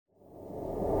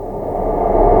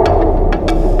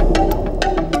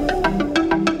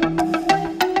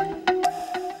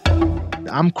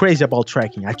I'm crazy about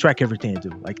tracking. I track everything I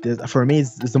do. Like this, for me,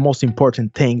 it's the most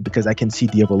important thing because I can see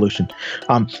the evolution.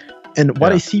 And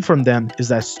what I see from them is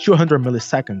that 200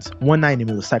 milliseconds, 190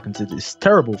 milliseconds, it is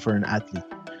terrible for an athlete.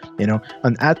 You know,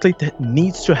 an athlete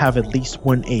needs to have at least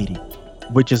 180,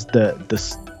 which is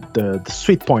the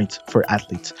sweet point for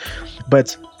athletes.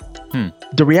 But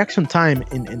the reaction time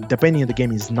in depending on the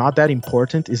game is not that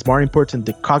important. It's more important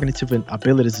the cognitive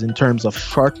abilities in terms of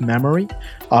short memory,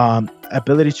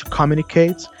 ability to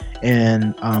communicate,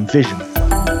 and vision.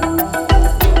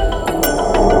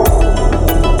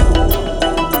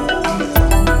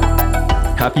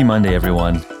 Happy Monday,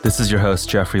 everyone. This is your host,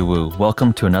 Jeffrey Wu.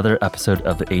 Welcome to another episode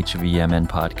of the HVMN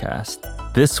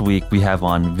podcast. This week, we have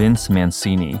on Vince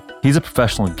Mancinni. He's a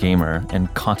professional gamer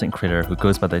and content creator who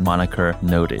goes by the moniker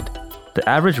Noted. The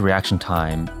average reaction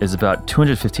time is about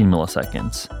 215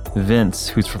 milliseconds. Vince,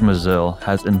 who's from Brazil,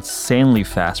 has insanely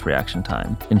fast reaction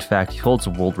time. In fact, he holds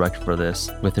a world record for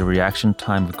this with a reaction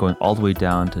time of going all the way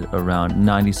down to around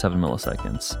 97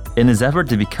 milliseconds. In his effort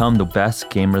to become the best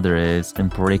gamer there is and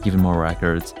break even more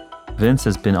records, Vince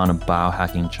has been on a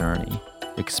biohacking journey,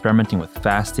 experimenting with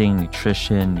fasting,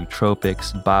 nutrition,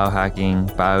 nootropics, biohacking,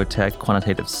 biotech,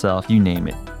 quantitative self, you name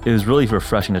it. It was really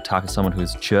refreshing to talk to someone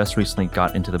who's just recently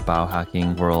got into the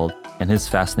biohacking world, and his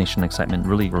fascination and excitement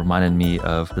really reminded me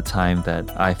of the time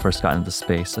that I first got into the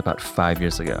space about 5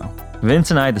 years ago.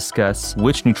 Vince and I discuss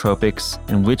which nootropics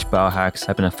and which biohacks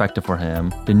have been effective for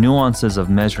him, the nuances of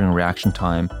measuring reaction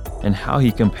time, and how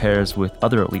he compares with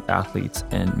other elite athletes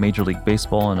in Major League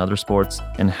Baseball and other sports,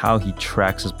 and how he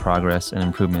tracks his progress and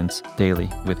improvements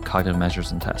daily with cognitive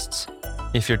measures and tests.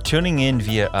 If you're tuning in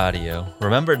via audio,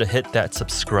 remember to hit that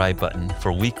subscribe button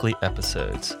for weekly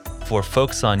episodes. For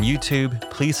folks on YouTube,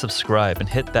 please subscribe and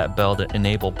hit that bell to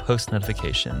enable post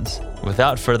notifications.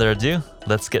 Without further ado,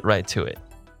 let's get right to it.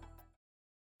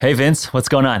 Hey Vince, what's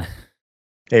going on?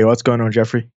 Hey, what's going on,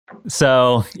 Jeffrey?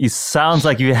 So it sounds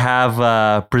like you have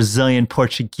a Brazilian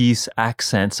Portuguese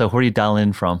accent. So where are you dialing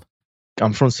in from?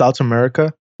 I'm from South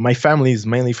America. My family is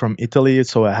mainly from Italy,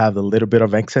 so I have a little bit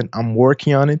of accent. I'm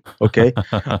working on it, okay?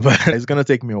 But it's going to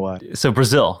take me a while. So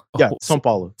Brazil? Yeah, São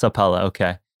Paulo. São Paulo,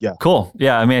 okay. Yeah. Cool.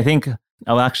 Yeah, I mean, I think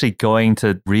I'm actually going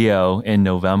to Rio in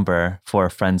November for a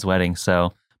friend's wedding.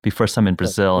 So be first time in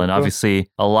Brazil. And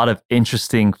obviously a lot of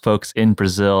interesting folks in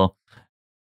Brazil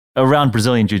around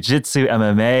Brazilian Jiu-Jitsu,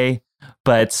 MMA,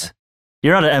 but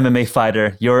you're not an MMA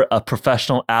fighter. You're a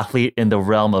professional athlete in the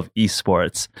realm of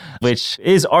esports, which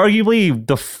is arguably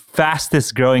the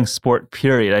fastest growing sport,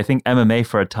 period. I think MMA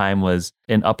for a time was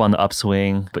up on the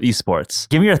upswing, but esports.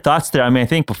 Give me your thoughts there. I mean, I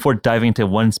think before diving into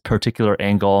one particular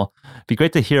angle, it'd be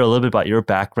great to hear a little bit about your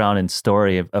background and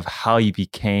story of how you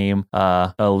became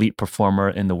an elite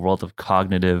performer in the world of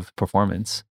cognitive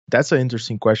performance. That's an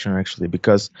interesting question, actually,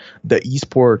 because the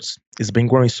esports has been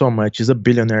growing so much. It's a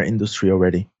billionaire industry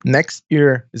already. Next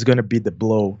year is going to be the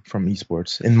blow from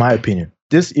esports, in my opinion.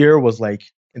 This year was like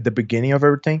the beginning of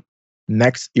everything.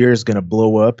 Next year is going to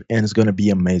blow up and it's going to be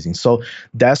amazing. So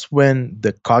that's when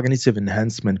the cognitive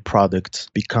enhancement products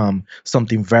become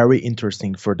something very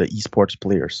interesting for the esports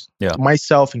players,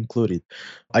 myself included.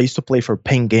 I used to play for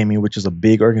Pain Gaming, which is a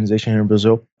big organization here in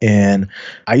Brazil. And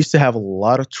I used to have a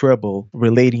lot of trouble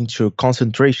relating to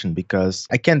concentration because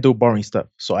I can't do boring stuff.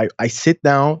 So I sit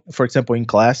down, for example, in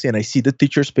class and I see the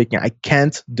teacher speaking. I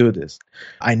can't do this.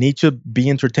 I need to be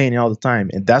entertaining all the time.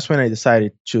 And that's when I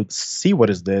decided to see what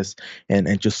is this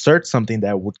and just search something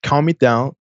that would calm me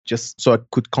down just so I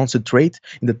could concentrate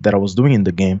that I was doing in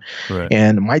the game. Right.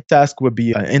 And my task would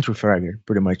be an entry fragger,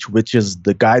 pretty much, which is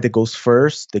the guy that goes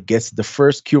first, that gets the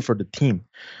first kill for the team,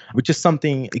 which is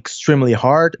something extremely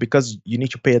hard because you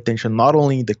need to pay attention not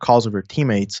only in the calls of your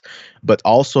teammates, but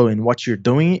also in what you're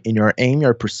doing, in your aim,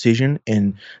 your precision.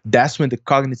 And that's when the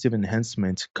cognitive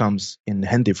enhancement comes in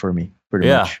handy for me. Pretty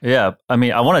much. Yeah. I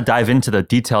mean, I want to dive into the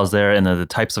details there and the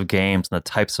types of games and the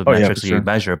types of metrics you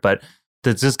measure, but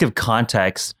to just give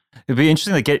context, it'd be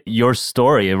interesting to get your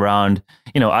story around,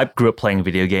 I grew up playing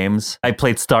video games. I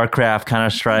played StarCraft,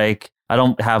 Counter-Strike. I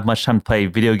don't have much time to play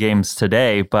video games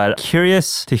today, but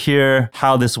curious to hear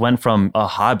how this went from a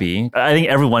hobby. I think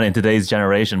everyone in today's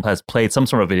generation has played some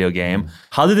sort of video game.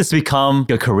 How did this become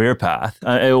a career path?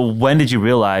 When did you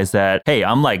realize that, hey,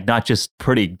 I'm like not just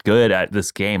pretty good at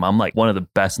this game, I'm like one of the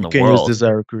best in the world? Use this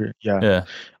as a career. Yeah.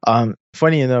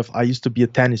 Funny enough, I used to be a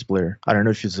tennis player. I don't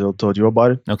know if Zil told you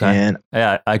about it. Okay. And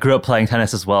yeah, I grew up playing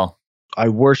tennis as well. I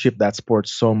worship that sport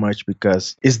so much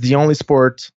because it's the only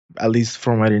sport at least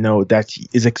from what I know, that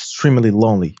is extremely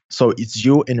lonely. So it's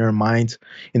you and your mind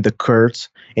in the courts,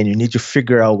 and you need to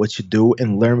figure out what you do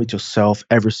and learn with yourself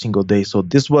every single day. So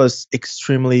this was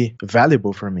extremely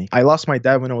valuable for me. I lost my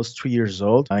dad when I was 3 years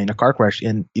old in a car crash,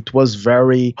 and it was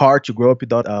very hard to grow up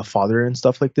without a father and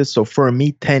stuff like this. So for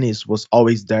me, tennis was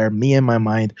always there, me and my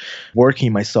mind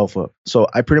working myself up. So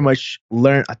I pretty much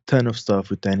learned a ton of stuff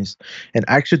with tennis. And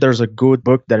actually, there's a good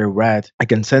book that I read. I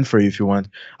can send for you if you want.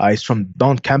 It's from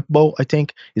Don Campbell, I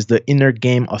think. Is The Inner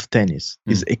Game of Tennis.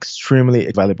 It's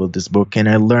extremely valuable, this book. And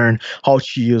I learned how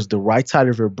to use the right side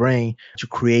of your brain to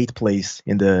create plays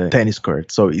in the tennis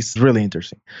court. So it's really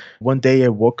interesting. One day I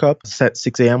woke up at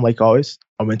 6 a.m. like always.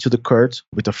 I went to the court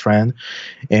with a friend,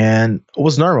 and it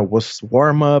was normal. It was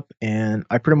warm up, and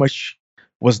I pretty much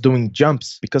was doing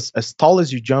jumps, because as tall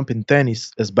as you jump in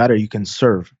tennis, as better you can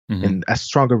serve, and as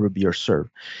stronger will be your serve.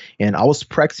 And I was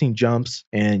practicing jumps,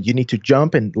 and you need to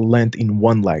jump and land in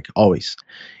one leg always.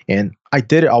 And I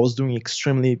did it. I was doing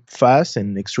extremely fast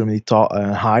and extremely tall,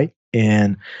 high,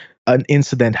 and an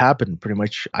incident happened. Pretty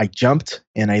much I jumped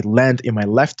and I landed in my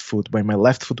left foot, but my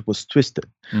left foot was twisted.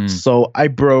 So I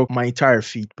broke my entire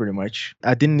feet pretty much.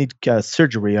 I didn't need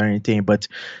surgery or anything, but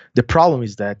the problem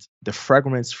is that the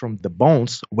fragments from the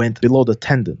bones went below the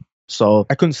tendon. So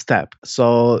I couldn't step.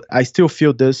 So I still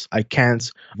feel this. I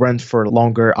can't run for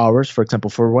longer hours. For example,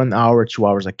 for 1 hour, 2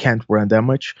 hours, I can't run that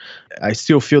much. I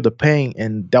still feel the pain.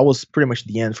 And that was pretty much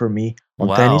the end for me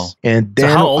on tennis. And then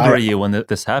so how old were you when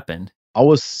this happened? I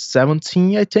was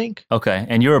 17, I think. Okay.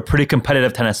 And you're a pretty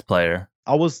competitive tennis player.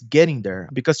 I was getting there,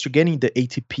 because to getting the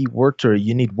ATP World Tour,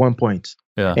 you need 1 point.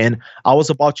 Yeah. And I was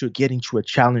about to get into a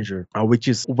challenger, which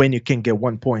is when you can get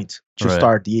 1 point to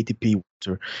start the ATP World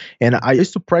Tour. And I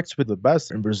used to practice with the best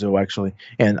in Brazil, actually.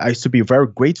 And I used to be very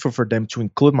grateful for them to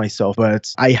include myself.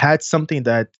 But I had something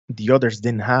that the others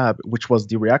didn't have, which was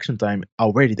the reaction time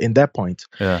already in that point.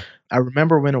 Yeah. I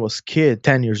remember when I was a kid,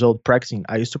 10 years old, practicing,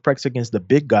 I used to practice against the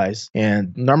big guys.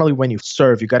 And normally when you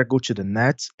serve, you got to go to the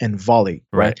net and volley,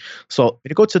 right? So when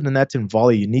you go to the net and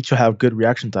volley, you need to have good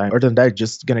reaction time. Other than that, you're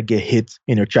just going to get hit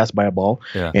in your chest by a ball.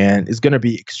 Yeah. And it's going to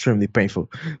be extremely painful.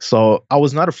 So I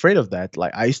was not afraid of that.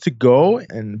 Like, I used to go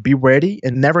and be ready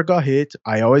and never got hit.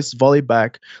 I always volley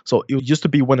back. So it used to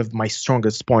be one of my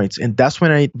strongest points. And that's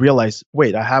when I realized,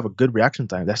 wait, I have a good reaction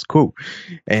time. That's cool.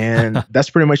 And that's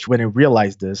pretty much when I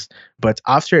realized this. But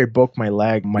after I broke my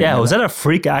leg, was that a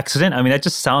freak accident? I mean, that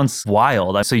just sounds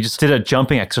wild. So you just did a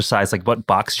jumping exercise, like what,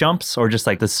 box jumps, or just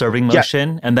like the serving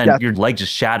motion, and then your leg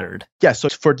just shattered? Yeah, so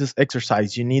for this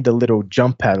exercise, you need a little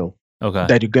jump paddle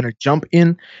that you're going to jump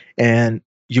in, and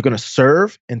you're going to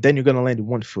serve, and then you're going to land in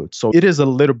 1 foot. So it is a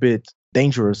little bit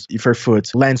dangerous if your foot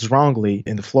lands wrongly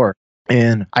in the floor.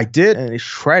 And I did, and it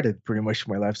shredded pretty much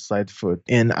my left side foot.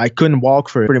 And I couldn't walk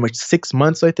for pretty much 6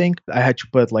 months, I think. I had to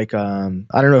put like, I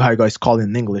don't know how you guys call it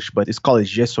in English, but it's called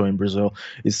gesso in Brazil.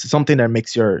 It's something that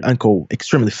makes your ankle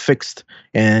extremely fixed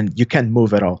and you can't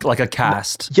move at all. Like a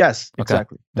cast? Yes,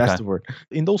 exactly. That's the word.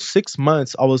 In those 6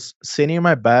 months, I was sitting in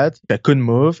my bed. I couldn't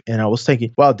move. And I was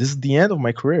thinking, wow, this is the end of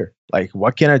my career. Like,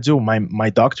 what can I do? My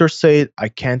doctor said I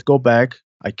can't go back.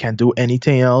 I can't do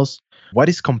anything else. What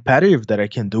is competitive that I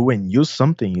can do and use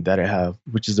something that I have,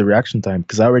 which is the reaction time,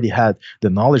 because I already had the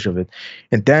knowledge of it.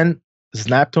 And then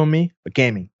snapped on me,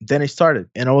 gaming. Then I started,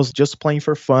 and I was just playing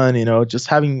for fun, just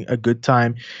having a good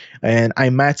time. And I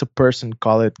met a person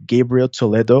called Gabriel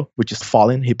Toledo, which is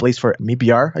fallen. He plays for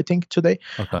MBR, I think, today,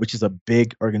 which is a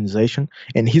big organization.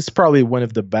 And he's probably one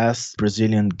of the best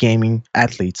Brazilian gaming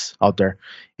athletes out there.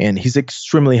 And he's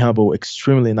extremely humble,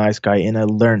 extremely nice guy. And I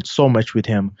learned so much with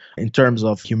him in terms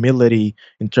of humility,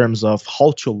 in terms of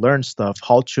how to learn stuff,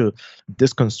 how to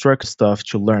deconstruct stuff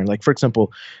to learn. Like, for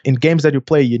example, in games that you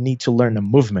play, you need to learn a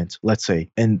movement, let's say.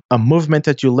 And a movement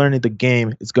that you learn in the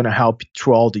game is going to help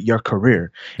throughout your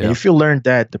career. Yeah. And if you learn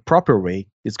that the proper way,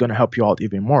 it's going to help you out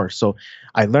even more. So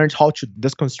I learned how to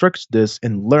deconstruct this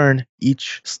and learn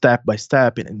each step by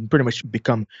step and pretty much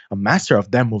become a master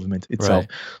of that movement itself.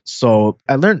 Right. So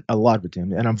I learned a lot with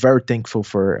him, and I'm very thankful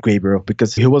for Gabriel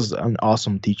because he was an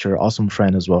awesome teacher, awesome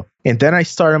friend as well. And then I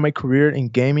started my career in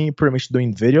gaming, pretty much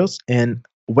doing videos. And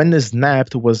when the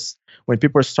snapped was when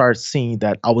people started seeing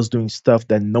that I was doing stuff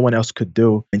that no one else could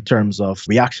do in terms of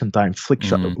reaction time, flick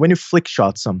shot. When you flick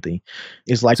shot something,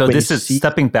 it's like so this is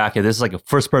stepping back. This is like a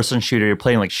first-person shooter. You're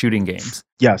playing like shooting games.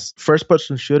 Yes, first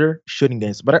person shooter, shooting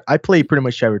games. But I play pretty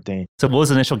much everything. So what was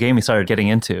the initial game you started getting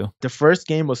into? The first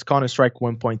game was Counter-Strike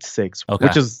 1.6, Okay.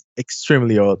 which is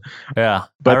extremely old. Yeah. I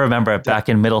But remember it back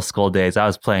in middle school days. I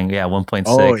was playing, 1.6.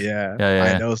 oh yeah, I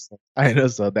Yeah. know. So, I know.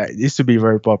 So that used to be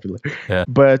very popular. Yeah.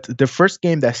 But the first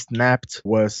game that snapped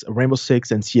was Rainbow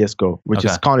Six and CS:GO, which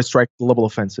is Okay. Counter-Strike Global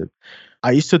Offensive. I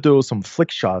used to do some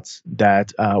flick shots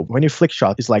that when you flick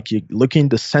shot, it's like you look in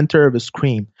the center of the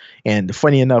screen. And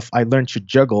funny enough, I learned to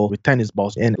juggle with tennis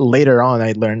balls. And later on,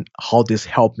 I learned how this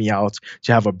helped me out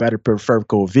to have a better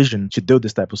peripheral vision to do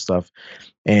this type of stuff.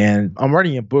 And I'm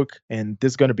writing a book, and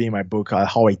this is going to be in my book,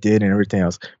 how I did and everything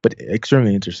else, but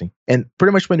extremely interesting. And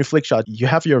pretty much when you flick shot, you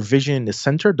have your vision in the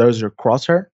center, those are your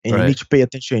crosshair, and you need to pay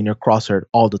attention in your crosshair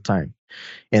all the time.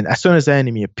 And as soon as the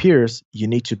enemy appears, you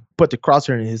need to put the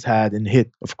crosshair in his head and hit,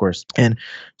 of course. And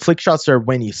flick shots are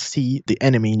when you see the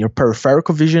enemy in your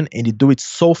peripheral vision and you do it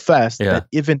so fast that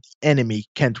even the enemy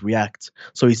can't react.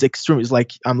 So it's extreme. It's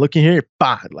like, I'm looking here,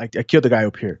 bah, like I killed the guy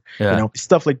up here. Yeah. You know,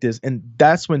 stuff like this. And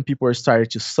that's when people are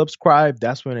started to subscribe.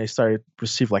 That's when I started to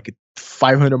receive like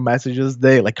 500 messages a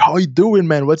day. Like, how you doing,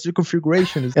 man? What's your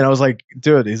configuration? And I was like,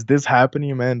 dude, is this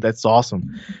happening, man? That's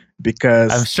awesome.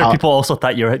 Because I'm sure people also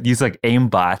thought you were using like aim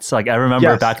bots. Like I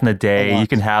remember back in the day, you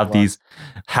can have these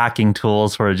hacking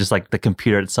tools where just like the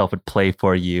computer itself would play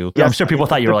for you. Yes, I'm sure people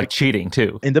thought you were like cheating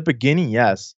too. In the beginning,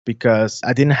 yes, because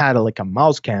I didn't have like a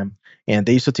mouse cam. And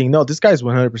they used to think, no, this guy's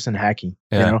 100% hacking.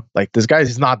 You know, like this guy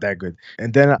is not that good.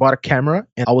 And then I bought a camera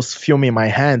and I was filming my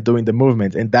hand doing the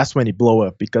movement. And that's when it blew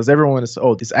up because everyone is,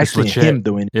 oh, it's actually him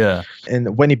doing it. Yeah.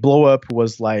 And when it blew up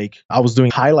was like, I was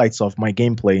doing highlights of my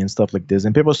gameplay and stuff like this.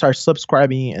 And people start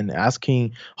subscribing and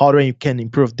asking, how do I can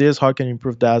improve this? How can I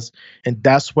improve that? And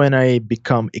that's when I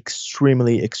become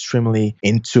extremely, extremely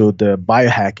into the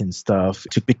biohacking stuff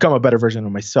to become a better version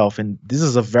of myself. And this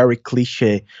is a very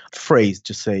cliche phrase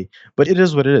to say, but it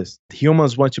is what it is.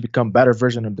 Humans want to become better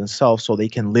version of themselves so they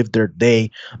can live their day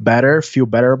better, feel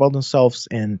better about themselves,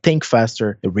 and think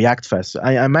faster, react faster.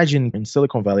 I imagine in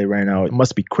Silicon Valley right now, it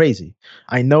must be crazy.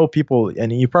 I know people,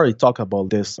 and you probably talk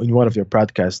about this in one of your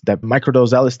podcasts, that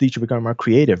microdose LSD to become more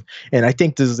creative. And I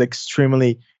think this is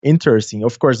extremely interesting.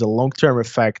 Of course, the long-term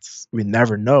effects, we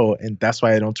never know, and that's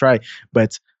why I don't try.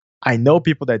 But I know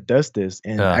people that does this,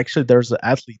 and actually there's an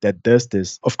athlete that does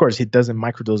this. Of course, he doesn't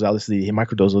microdose LSD, he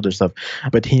microdose other stuff,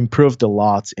 but he improved a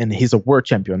lot, and he's a world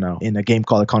champion now in a game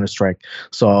called Counter-Strike.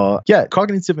 So yeah,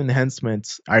 cognitive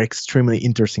enhancements are extremely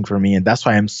interesting for me, and that's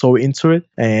why I'm so into it.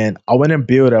 And I want to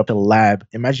build up a lab.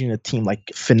 Imagine a team like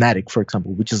Fnatic, for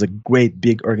example, which is a great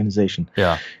big organization.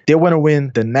 Yeah, they want to win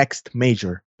the next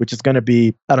major, which is going to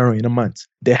be, I don't know, in a month.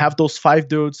 They have those 5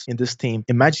 dudes in this team.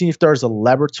 Imagine if there's a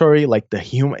laboratory like the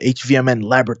human HVMN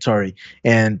laboratory,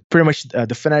 and pretty much the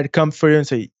Fnatic come for you and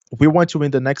say, we want to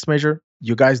win the next major.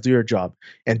 You guys do your job.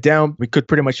 And then we could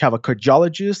pretty much have a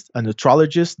cardiologist, a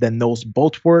neurologist that knows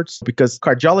both words, because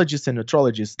cardiologists and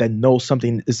neurologists that know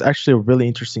something is actually a really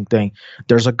interesting thing.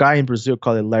 There's a guy in Brazil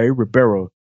called Larry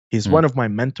Ribeiro. He's one of my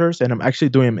mentors, and I'm actually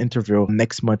doing an interview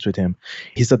next month with him.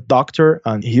 He's a doctor,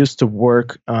 and he used to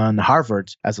work on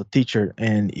Harvard as a teacher,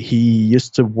 and he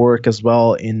used to work as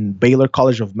well in Baylor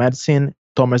College of Medicine,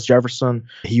 Thomas Jefferson.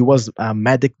 He was a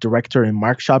medic director in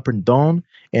Mark Shepard Doan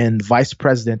and vice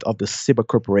president of the Ciba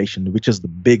Corporation, which is the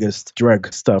biggest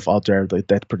drug stuff out there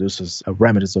that produces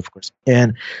remedies, of course.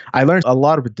 And I learned a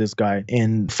lot with this guy.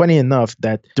 And funny enough,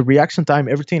 that the reaction time,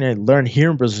 everything I learned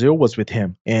here in Brazil was with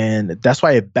him. And that's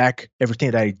why I back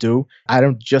everything that I do. I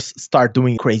don't just start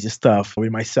doing crazy stuff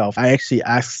with myself. I actually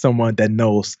ask someone that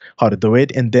knows how to do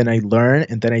it. And then I learn,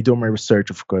 and then I do my research,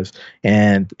 of course.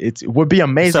 And it would be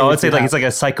amazing. So I would say like it's like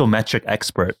a psychometric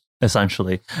expert.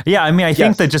 Essentially. Yeah, I mean, I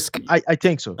think that just... I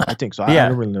think so. I Yeah. I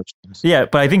don't really know. Yeah,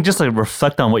 but I think just like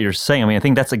reflect on what you're saying. I mean, I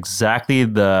think that's exactly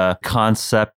the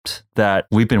concept that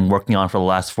we've been working on for the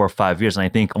last 4 or 5 years. And I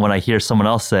think when I hear someone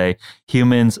else say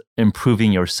humans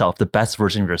improving yourself, the best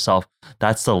version of yourself,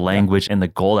 that's the language and the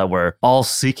goal that we're all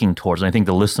seeking towards. And I think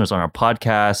the listeners on our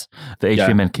podcast, the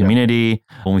HVMN community,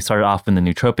 when we started off in the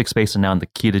nootropic space and now in the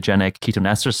ketogenic ketone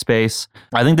ester space,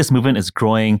 I think this movement is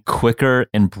growing quicker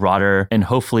and broader, and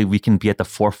hopefully we can be at the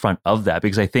forefront of that,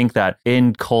 because I think that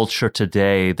in culture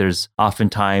today, there's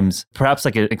oftentimes perhaps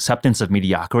like an acceptance of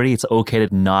mediocrity. It's okay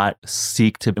to not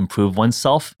seek to improve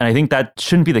oneself. And I think that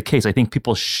shouldn't be the case. I think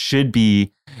people should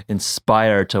be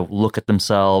inspired to look at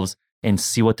themselves and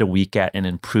see what they're weak at and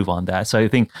improve on that. So I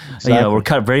think, we're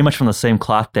cut very much from the same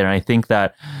cloth there. And I think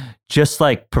that just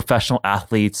like professional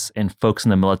athletes and folks in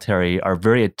the military are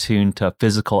very attuned to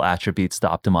physical attributes to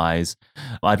optimize,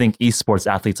 I think esports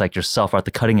athletes like yourself are at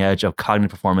the cutting edge of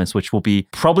cognitive performance, which will be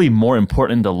probably more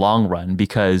important in the long run,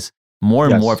 because more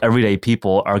and more Yes. of everyday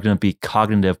people are going to be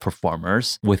cognitive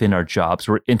performers within our jobs.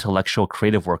 We're intellectual,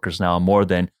 creative workers now more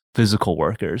than physical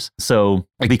workers. So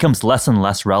it becomes less and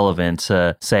less relevant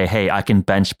to say, hey, I can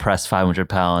bench press 500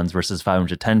 pounds versus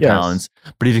 510 Yes. pounds.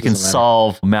 But if you can Doesn't matter.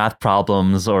 solve math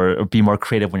problems or be more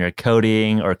creative when you're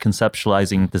coding or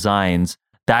conceptualizing designs,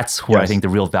 that's where I Yes. think the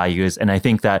real value is. And I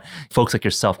think that folks like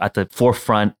yourself at the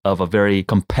forefront of a very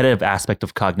competitive aspect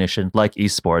of cognition, like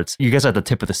esports, you guys are at the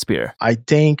tip of the spear. I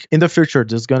think in the future,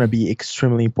 this is going to be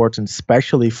extremely important,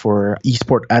 especially for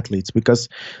esport athletes, because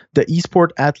the esport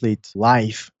athlete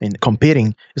life and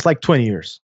competing is like 20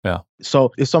 years. Yeah.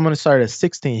 So if someone started at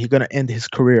 16, he's going to end his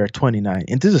career at 29.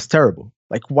 And this is terrible.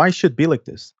 Like, why should it be like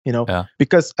this? Yeah.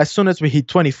 Because as soon as we hit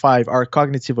 25, our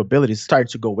cognitive abilities start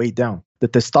to go way down. The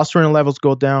testosterone levels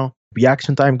go down,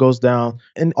 reaction time goes down,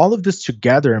 and all of this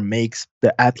together makes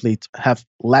the athlete have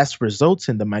less results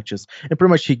in the matches. And pretty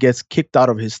much he gets kicked out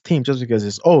of his team just because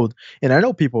he's old. And I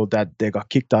know people that they got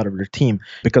kicked out of their team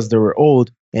because they were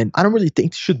old. And I don't really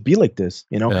think it should be like this.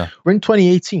 Yeah. We're in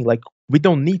 2018. Like, we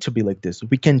don't need to be like this.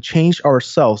 We can change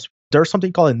ourselves. There's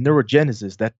something called a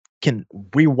neurogenesis that can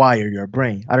rewire your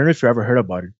brain. I don't know if you ever heard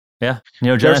about it. Yeah.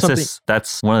 Neurogenesis,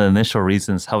 that's one of the initial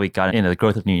reasons how we got into the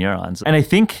growth of new neurons. And I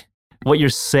think what you're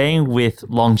saying with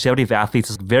longevity of athletes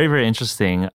is very, very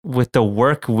interesting. With the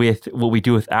work with what we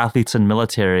do with athletes in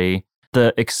military,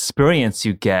 the experience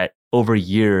you get over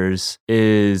years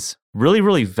is really,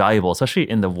 really valuable, especially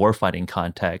in the warfighting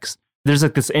context. There's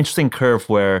like this interesting curve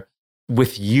where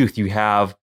with youth, you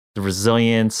have the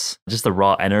resilience, just the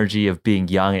raw energy of being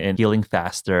young and healing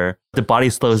faster. The body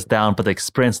slows down, but the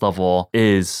experience level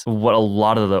is what a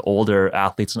lot of the older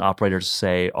athletes and operators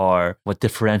say are what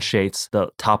differentiates the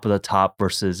top of the top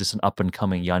versus just an up and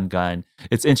coming young gun.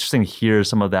 It's interesting to hear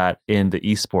some of that in the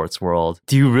esports world.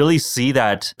 Do you really see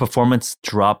that performance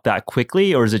drop that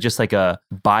quickly, or is it just like a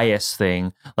bias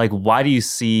thing? Like, why do you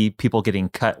see people getting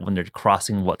cut when they're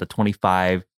crossing the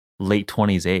 25, late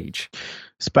 20s age?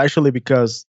 Especially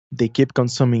because they keep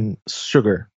consuming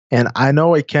sugar. And I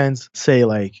know I can't say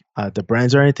like the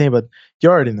brands or anything, but you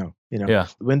already know. Yeah.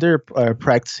 When they're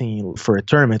practicing for a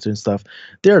tournament and stuff,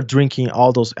 they're drinking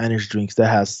all those energy drinks that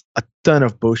has a ton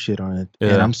of bullshit on it. Yeah.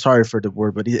 And I'm sorry for the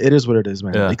word, but it is what it is,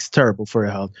 man. Yeah. It's terrible for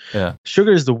your health. Yeah.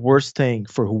 Sugar is the worst thing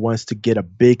for who wants to get a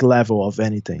big level of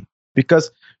anything.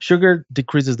 Because sugar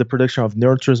decreases the production of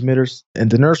neurotransmitters, and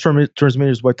the neurotransmitter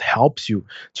is what helps you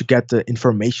to get the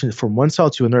information from one cell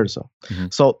to another cell. Mm-hmm.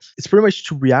 So it's pretty much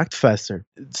to react faster.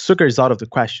 Sugar is out of the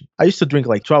question. I used to drink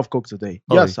like 12 Cokes a day.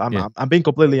 Oh, yes, yeah. I'm being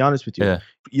completely honest with you. Yeah.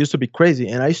 It used to be crazy,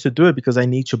 and I used to do it because I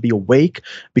need to be awake,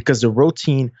 because the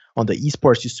routine on the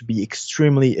esports used to be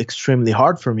extremely, extremely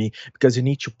hard for me, because you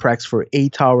need to practice for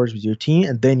 8 hours with your team,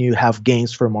 and then you have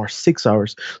games for more 6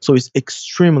 hours. So it's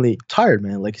extremely tired,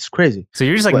 man. Like, it's crazy. So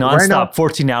you're just like nonstop, right now,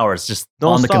 14 hours just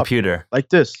on the computer. Like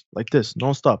this,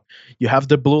 nonstop. You have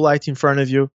the blue light in front of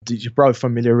you. You're probably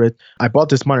familiar with. I bought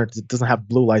this monitor that doesn't have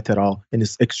blue light at all, and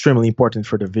it's extremely important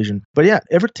for the vision. But yeah,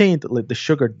 everything that the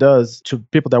sugar does to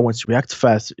people that want to react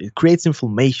fast, it creates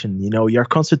inflammation. Your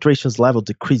concentrations level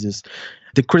decreases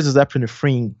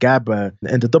epinephrine, GABA,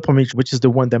 and the dopamine, which is the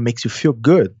one that makes you feel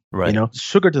good. Right.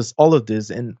 Sugar does all of this.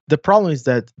 And the problem is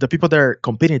that the people that are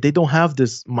competing, they don't have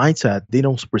this mindset. They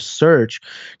don't research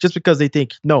just because they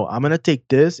think, no, I'm going to take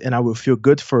this and I will feel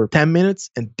good for 10 minutes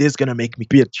and this is going to make me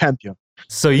be a champion.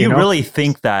 So you really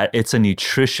think that it's a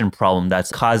nutrition problem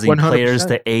that's causing 100%. Players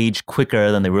to age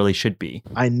quicker than they really should be?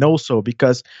 I know so,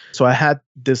 because I had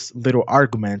this little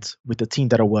argument with the team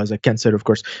that I can't say it, of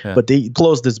course, but they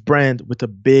closed this brand with a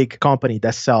big company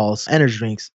that sells energy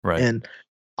drinks. Right. And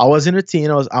I was in a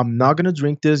team. I'm not going to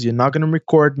drink this. You're not going to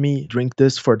record me drink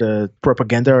this for the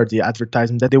propaganda or the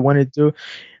advertisement that they wanted to do.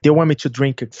 They want me to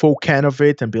drink a full can of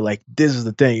it and be like, this is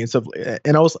the thing. And stuff.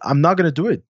 And I'm not going to do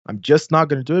it. I'm just not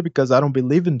going to do it because I don't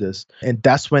believe in this. And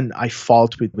that's when I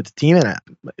fought with the team, and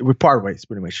we part ways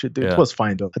pretty much. It was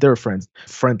fine though. They were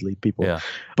friendly people. Yeah.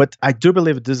 But I do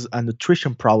believe this is a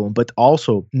nutrition problem. But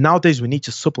also nowadays we need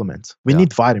to supplement. We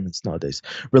need vitamins nowadays.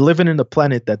 We're living in a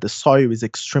planet that the soil is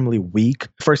extremely weak.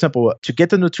 For example, to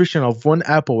get the nutrition of one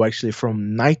apple actually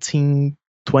from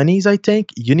 1920s, I think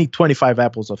you need 25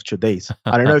 apples of today's.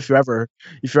 I don't know if you ever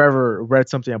read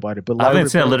something about it, but I haven't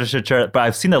seen the literature, but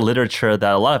I've seen the literature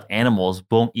that a lot of animals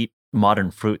won't eat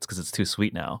modern fruits because it's too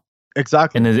sweet now.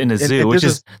 Exactly. In a zoo, which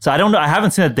is so I don't know. I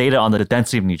haven't seen the data on the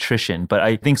density of nutrition, but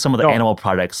I think some of the animal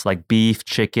products like beef,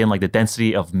 chicken, like the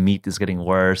density of meat is getting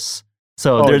worse.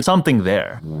 So there's something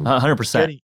there,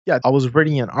 100%. Yeah, I was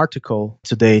reading an article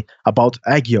today about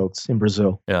egg yolks in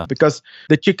Brazil Yeah. because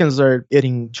the chickens are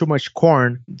eating too much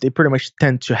corn. They pretty much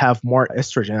tend to have more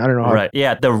estrogen. I don't know how. Right.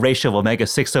 Yeah. The ratio of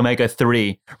omega-6 to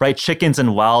omega-3, right? Chickens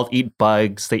in wild eat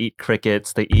bugs, they eat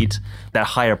crickets, they eat that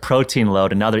higher protein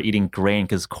load, and now they're eating grain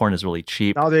because corn is really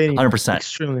cheap. Now they're eating 100%.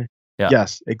 extremely. Yeah.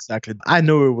 Yes, exactly. I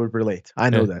knew it would relate.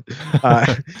 I know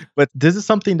that. But this is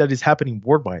something that is happening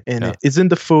worldwide and it's in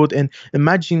the food. And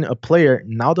imagine a player,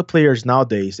 now the players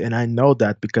nowadays, and I know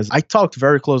that because I talked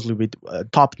very closely with a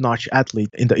top-notch athlete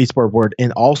in the esport world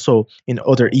and also in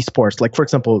other esports, like for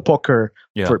example, poker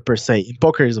per se. In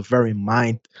poker is a very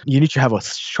you need to have a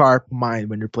sharp mind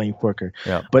when you're playing poker.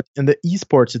 Yeah. But in the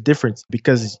esports, it's different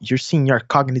because you're seeing your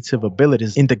cognitive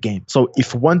abilities in the game. So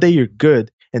if one day you're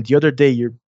good and the other day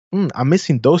you're I'm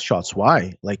missing those shots.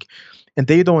 Why? And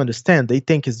they don't understand. They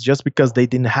think it's just because they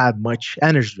didn't have much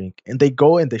energy drink. And they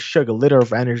go and they chug a liter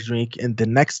of energy drink. And the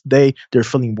next day, they're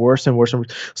feeling worse and worse and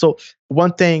worse. So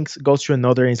one thing goes to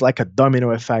another. And it's like a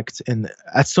domino effect. And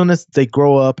as soon as they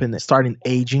grow up and start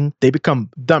aging, they become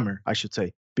dumber, I should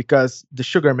say. Because the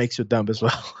sugar makes you dumb as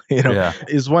well,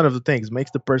 is one of the things,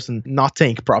 makes the person not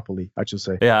think properly, I should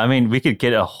say. Yeah, I mean, we could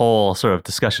get a whole sort of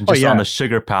discussion just on the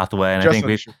sugar pathway. And I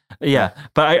think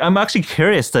but I'm actually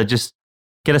curious to just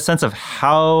get a sense of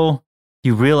how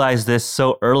you realized this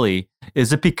so early.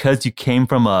 Is it because you came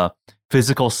from a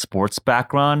physical sports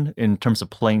background in terms of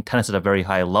playing tennis at a very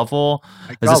high level?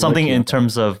 Is it something in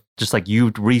terms of just like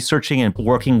you researching and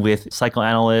working with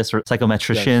psychoanalysts or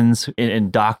psychometricians and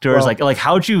doctors? Well, like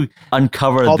how'd you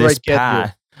uncover this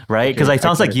path? Right? Because it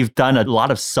sounds like you've done a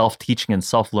lot of self-teaching and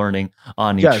self-learning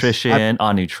on nutrition,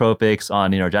 on nootropics,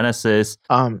 on neurogenesis.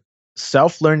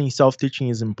 Self-learning, self-teaching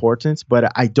is important,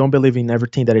 but I don't believe in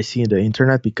everything that I see in the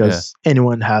internet because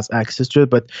anyone has access to it.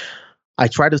 But I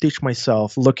try to teach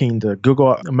myself looking the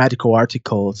Google medical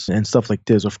articles and stuff like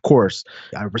this. Of course,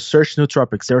 I researched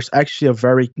nootropics. There's actually a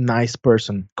very nice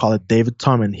person called David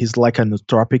Tommen. He's like a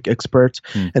nootropic expert,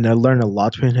 and I learned a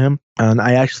lot with him. And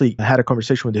I actually had a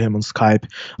conversation with him on Skype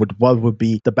with what would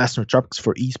be the best nootropics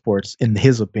for esports in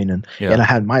his opinion. Yeah. And I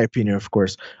had my opinion, of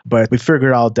course. But we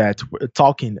figured out that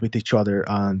talking with each other,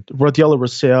 Rodiela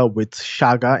Rossell with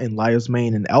Chaga and Lion's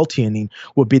Mane and L-theanine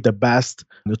would be the best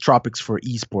nootropics for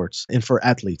esports and for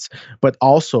athletes. But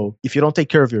also, if you don't take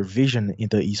care of your vision in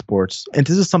the esports, and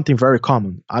this is something very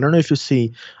common. I don't know if you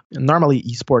see, normally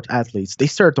esport athletes, they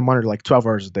stare at the monitor like 12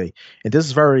 hours a day. And this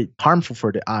is very harmful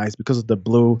for the eyes because of the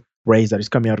blue rays that is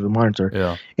coming out of the monitor.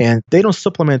 Yeah. And they don't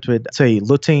supplement with, say,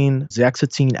 lutein,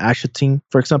 zeaxanthin, astatine,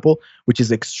 for example, which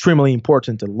is extremely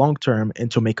important in long term and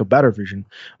to make a better vision.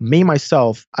 Me,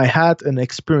 myself, I had an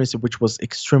experience which was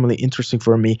extremely interesting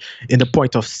for me in the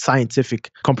point of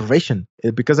scientific comparison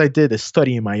because I did a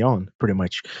study in my own, pretty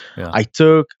much. Yeah. I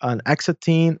took an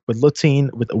astatine with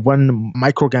lutein with 1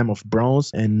 microgram of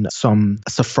bronze and some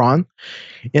saffron,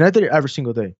 and I did it every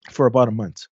single day for about a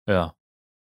month. Yeah.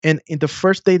 And in the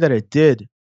first day that I did,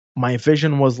 my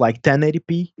vision was like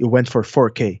 1080p. It went for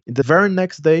 4K. The very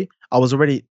next day, I was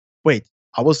already,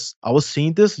 I was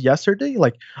seeing this yesterday.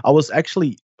 Like I was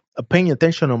actually paying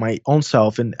attention on my own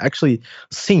self and actually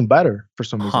seeing better for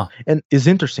some reason. And it's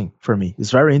interesting for me.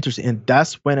 It's very interesting. And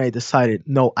that's when I decided,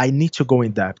 no, I need to go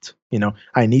in depth.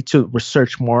 I need to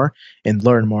research more and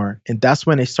learn more. And that's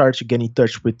when I started to get in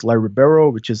touch with Larry Ribeiro,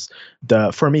 which is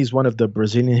for me, is one of the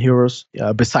Brazilian heroes.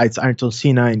 Besides Ayrton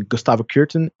Senna and Gustavo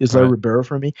Kuerten, is Larry Ribeiro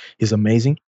for me. He's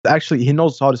amazing. Actually, he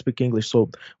knows how to speak English, so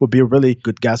would be a really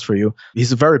good guest for you.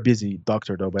 He's a very busy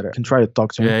doctor, though, but I can try to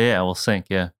talk to him. Yeah, we'll sync,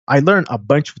 yeah. I learned a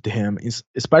bunch with him,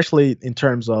 especially in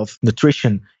terms of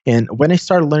nutrition. And when I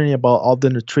started learning about all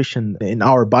the nutrition in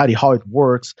our body, how it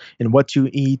works, and what you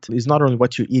eat is not only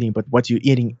what you're eating, but what you're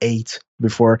eating ate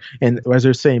before. And as I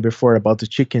was saying before about the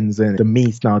chickens and the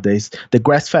meats nowadays, the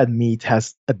grass-fed meat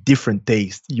has a different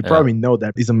taste. You probably know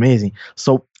that. It's amazing.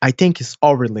 So I think it's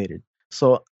all related.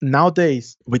 So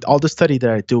nowadays, with all the study that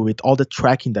I do, with all the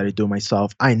tracking that I do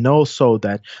myself, I know so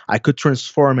that I could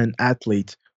transform an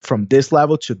athlete from this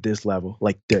level to this level,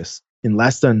 like this, in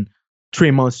less than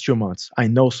 3 months, 2 months. I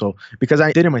know so because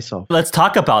I did it myself. Let's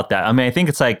talk about that. I mean, I think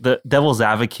it's like the devil's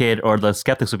advocate or the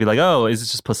skeptics would be like, oh, is it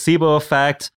just placebo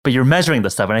effect? But you're measuring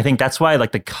this stuff. And I think that's why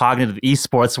like the cognitive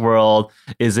esports world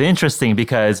is interesting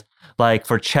because like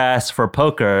for chess, for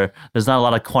poker, there's not a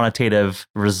lot of quantitative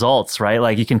results, right?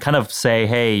 Like you can kind of say,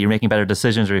 hey, you're making better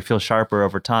decisions or you feel sharper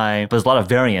over time. But there's a lot of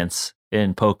variance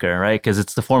in poker, right? Because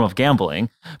it's the form of gambling.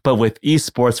 But with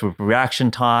esports, with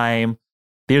reaction time,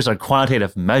 these are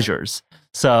quantitative measures.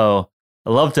 So I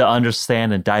love to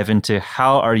understand and dive into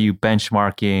how are you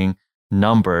benchmarking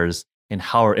numbers and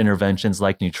how are interventions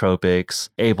like nootropics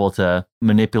able to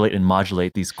manipulate and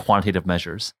modulate these quantitative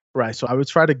measures? Right. So I would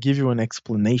try to give you an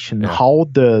explanation Yeah. how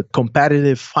the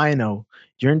competitive final,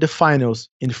 you're in the finals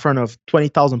in front of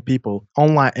 20,000 people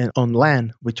online and on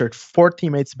land, which are four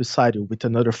teammates beside you with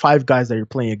another five guys that you're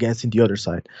playing against in the other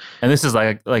side. And this is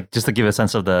like just to give a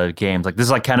sense of the games, like this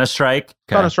is like Counter-Strike.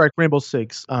 Counter-Strike, Rainbow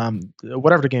Six,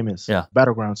 whatever the game is, Yeah.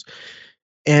 Battlegrounds.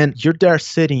 And you're there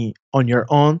sitting on your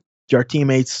own. Your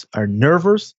teammates are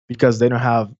nervous because they don't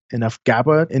have enough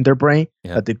GABA in their brain.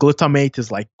 Yeah. The glutamate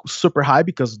is like super high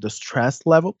because of the stress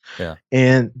level. Yeah.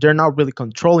 And they're not really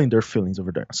controlling their feelings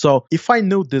over there. So if I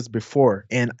knew this before,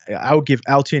 and I would give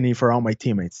LTNE for all my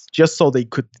teammates just so they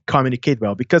could communicate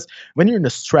well. Because when you're in a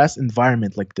stress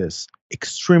environment like this,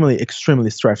 extremely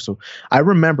stressful. I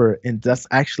remember, and that's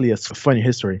actually a funny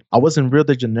history. I was in Rio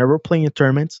de Janeiro playing in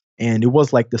tournaments, and it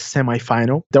was like the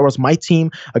semifinal. There was my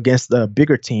team against the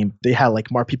bigger team. They had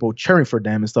like more people cheering for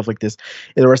them and stuff like this.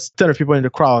 There was a ton of people in the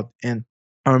crowd, and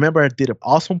I remember I did an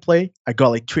awesome play. I got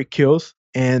like 3 kills,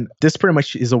 and this pretty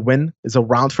much is a win, is a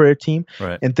round for your team.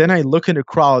 Right. And then I look in the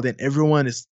crowd, and everyone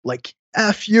is like,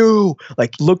 F you,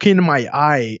 like looking in my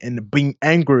eye and being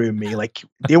angry with me. Like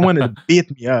they wanted to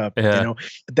beat me up, Yeah. you know?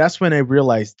 That's when I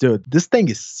realized, dude, this thing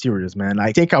is serious, man.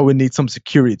 I think I would need some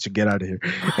security to get out of here.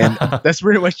 And that's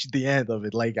pretty much the end of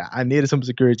it. Like I needed some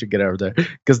security to get out of there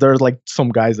because there's like some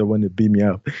guys that want to beat me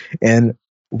up. And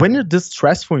when you're this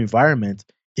stressful environment,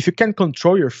 if you can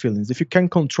control your feelings, if you can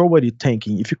control what you're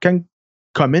thinking, if you can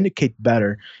communicate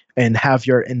better and have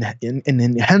your and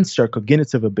enhance your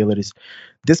cognitive abilities,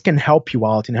 this can help you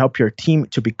out and help your team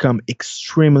to become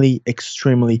extremely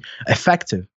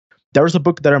effective. There was a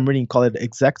book that I'm reading called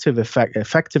Effective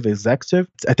Executive.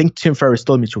 I think Tim Ferriss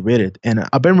told me to read it, and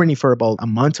I've been reading for about a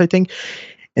month, I think.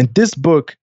 And this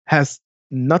book has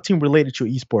nothing related to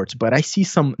esports, but I see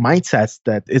some mindsets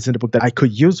that is in the book that I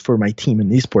could use for my team in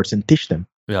esports and teach them.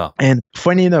 Yeah. And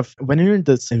funny enough, when you're in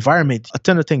this environment, a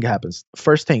ton of things happens.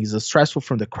 First thing is stressful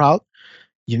from the crowd.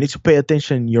 You need to pay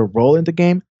attention to your role in the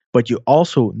game, but you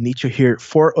also need to hear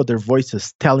 4 other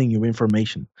voices telling you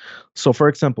information. So for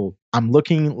example, I'm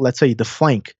looking, let's say the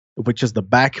flank, which is the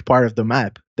back part of the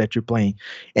map that you're playing,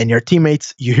 and your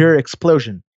teammates, you hear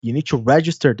explosion. You need to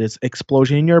register this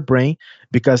explosion in your brain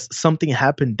because something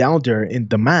happened down there in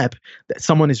the map that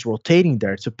someone is rotating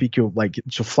there to pick you, like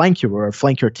to flank you or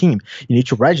flank your team. You need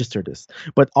to register this.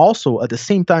 But also at the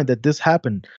same time that this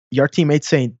happened, your teammates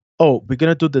saying, oh, we're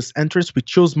going to do this entrance with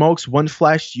 2 smokes, 1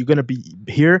 flash. You're going to be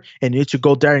here and you need to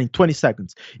go there in 20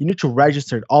 seconds. You need to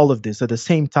register all of this at the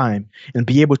same time and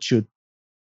be able to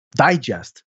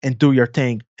digest and do your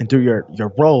thing and do your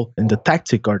role in the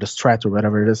tactic or the strat or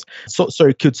whatever it is, so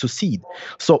it could succeed.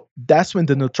 So that's when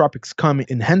the nootropics come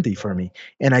in handy for me.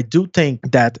 And I do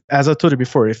think that, as I told you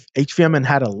before, if HVMN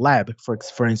had a lab,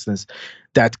 for instance,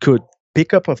 that could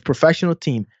pick up a professional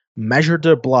team, measure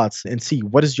their bloods and see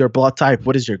what is your blood type,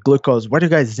 what is your glucose, what are you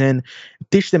guys in,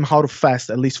 teach them how to fast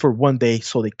at least for 1 day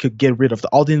so they could get rid of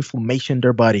all the inflammation in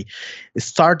their body,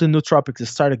 start the nootropics,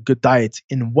 start a good diet.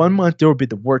 In 1 month, they will be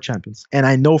the world champions. And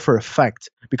I know for a fact,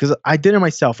 because I did it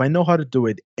myself, I know how to do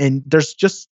it. And there's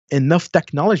just enough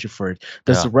technology for it.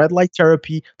 There's the red light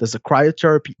therapy, there's the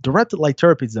cryotherapy. The red light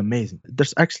therapy is amazing.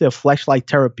 There's actually a flashlight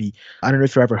therapy. I don't know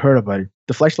if you ever heard about it.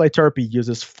 The flashlight therapy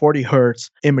uses 40 hertz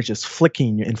images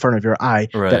flicking in front of your eye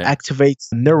that activates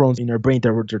neurons in your brain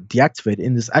that were deactivated.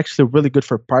 And it's actually really good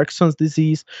for Parkinson's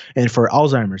disease and for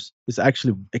Alzheimer's. It's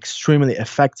actually extremely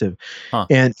effective.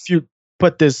 And if you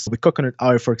put this with coconut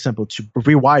oil, for example, to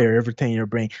rewire everything in your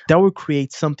brain, that will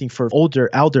create something for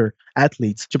elder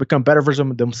athletes to become better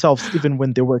versions of themselves even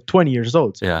when they were 20 years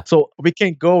old. Yeah. So we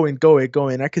can go and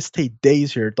and I could stay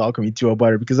days here talking with you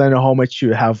about it because I know how much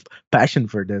you have passion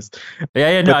for this. No,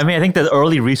 I mean, I think the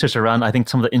early research around, I think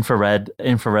some of the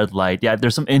infrared light,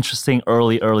 there's some interesting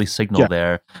early signal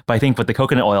there. But I think with the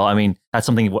coconut oil, I mean, that's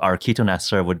something our ketone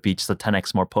ester would be just a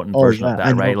 10x more potent version of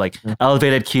that, right? Like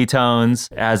elevated ketones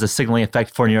as a signaling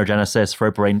effect for neurogenesis,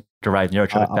 for brain-derived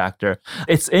neurotrophic factor.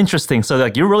 It's interesting. So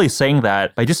like you're really saying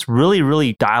that by just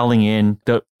really dialing in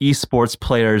the esports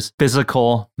player's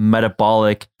physical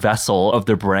metabolic vessel of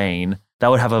their brain, that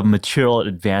would have a material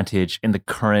advantage in the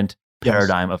current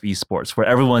paradigm of esports, where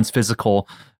everyone's physical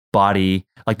body,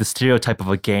 like the stereotype of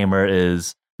a gamer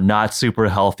is not super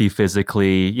healthy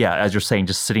physically. As you're saying,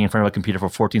 just sitting in front of a computer for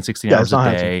 14, 16 hours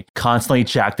a day, constantly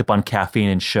jacked up on caffeine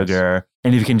and sugar.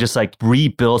 And if you can just like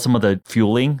rebuild some of the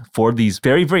fueling for these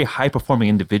very, very high performing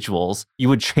individuals, you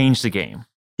would change the game.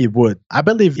 It would. I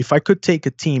believe if I could take a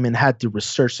team and had the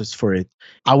resources for it,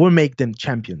 I would make them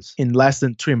champions in less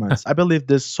than 3 months. I believe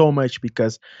this so much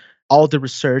because all the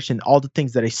research and all the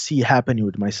things that I see happening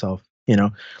with myself.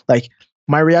 Like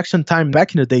my reaction time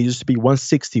back in the day used to be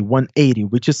 160, 180,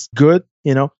 which is good,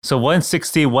 So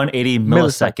 160, 180 milliseconds.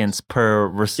 milliseconds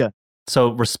per Yeah.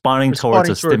 so responding towards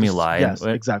a stimuli. Yes,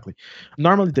 exactly.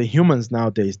 Normally, the humans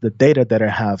nowadays, the data that I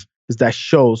have is that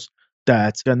shows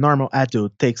that a normal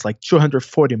adult takes like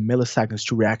 240 milliseconds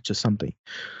to react to something.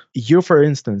 You, for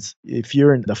instance, if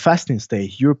you're in the fasting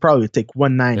state, you probably take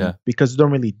 190 Yeah. because you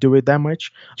don't really do it that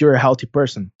much. You're a healthy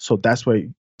person, so that's why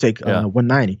you take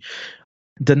 190.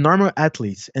 The normal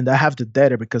athletes, and I have the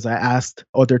data because I asked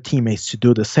other teammates to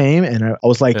do the same, and I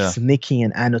was like sneaking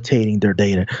and annotating their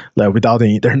data like without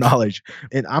their knowledge.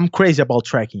 And I'm crazy about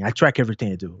tracking. I track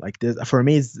everything I do. Like this, for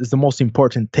me, it's the most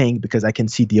important thing because I can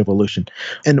see the evolution.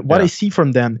 And what I see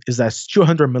from them is that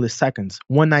 200 milliseconds,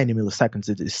 190 milliseconds.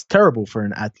 It is terrible for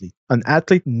an athlete. An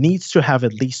athlete needs to have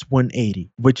at least 180,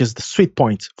 which is the sweet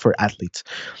point for athletes.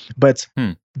 But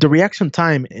the reaction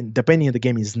time, and depending on the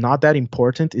game, is not that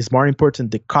important. It's more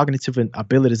important the cognitive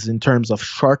abilities in terms of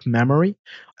short memory,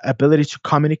 ability to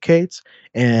communicate,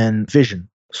 and vision.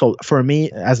 So for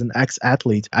me, as an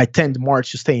ex-athlete, I tend more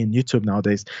to stay in YouTube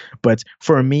nowadays. But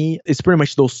for me, it's pretty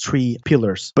much those three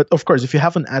pillars. But of course, if you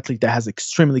have an athlete that has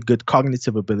extremely good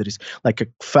cognitive abilities, like a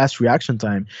fast reaction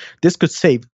time, this could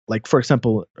save, like, for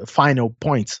example, final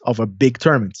points of a big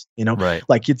tournament, Right.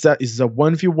 Like it's a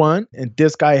 1v1, and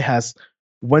this guy has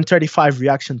 135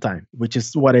 reaction time, which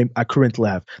is what I currently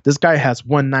have. This guy has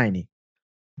 190.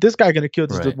 This guy gonna kill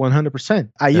this dude 100%.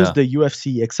 I use the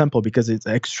UFC example because it's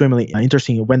extremely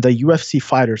interesting. When the UFC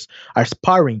fighters are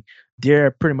sparring, they're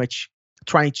pretty much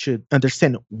trying to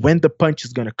understand when the punch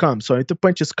is gonna come. So if the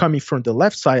punch is coming from the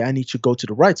left side, I need to go to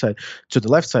the right side, to the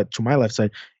left side, to my left side.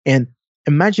 And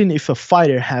imagine if a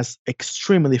fighter has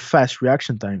extremely fast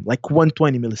reaction time, like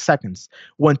 120 milliseconds,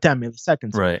 110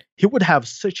 milliseconds. Right. He would have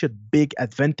such a big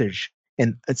advantage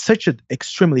and such an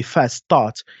extremely fast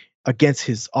thought against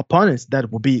his opponents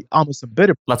that would be almost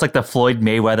unbeatable. That's like the Floyd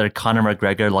Mayweather, Conor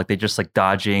McGregor, like they're just like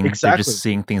dodging. Exactly. They're just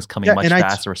seeing things coming much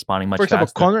faster, responding much faster. For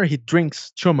example, Conor, he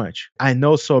drinks too much. I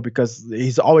know so because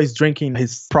he's always drinking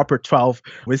his proper 12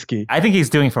 whiskey. I think he's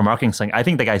doing it for marketing something. I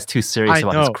think the guy's too serious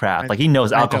about his craft. Like he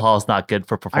knows alcohol is not good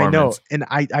for performance. I know. And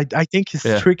I think he's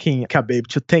tricking Khabib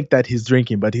to think that he's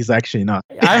drinking, but he's actually not.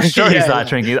 I'm sure he's not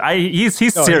drinking. He's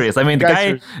serious. I mean, the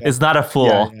guy is not a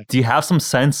fool. Do you have some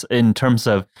sense in terms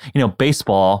of,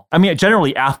 baseball? I mean,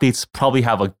 generally athletes probably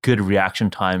have a good reaction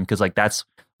time because like that's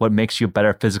what makes you a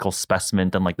better physical specimen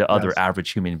than like the other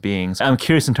average human beings. I'm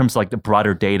curious in terms of like the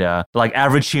broader data, like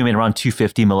average human around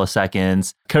 250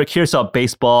 milliseconds. Curious about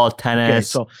baseball,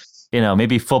 tennis,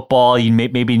 maybe football, you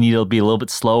maybe need to be a little bit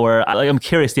slower. I'm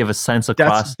curious, do you have a sense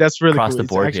across the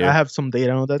board here? I have some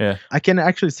data on that. I can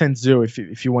actually send Zero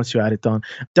if you want to add it on.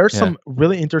 There's some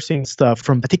really interesting stuff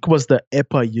from, I think it was the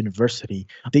EPA University.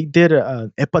 They did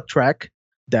an EPA track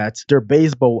that their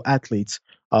baseball athletes,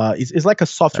 it's like a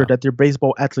software that their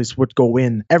baseball athletes would go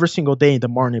in every single day in the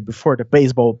morning before the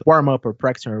baseball warm up or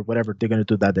practice or whatever they're going to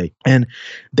do that day. And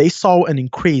they saw an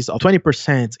increase of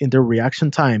 20% in their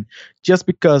reaction time just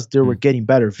because they were getting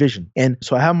better vision. And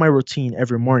so I have my routine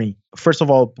every morning. First of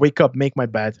all, wake up, make my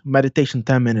bed, meditation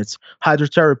 10 minutes,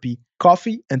 hydrotherapy,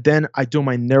 coffee, and then I do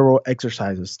my neuro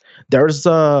exercises. There's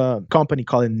a company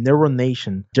called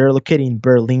Neuronation. They're located in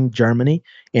Berlin, Germany.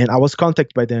 And I was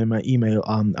contacted by them in my email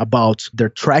about their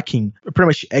tracking, pretty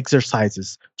much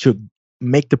exercises to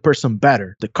make the person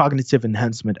better, the cognitive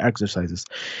enhancement exercises.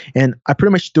 And I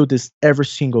pretty much do this every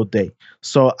single day.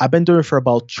 So I've been doing it for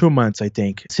about 2 months, I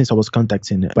think, since I was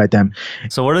contacted by them.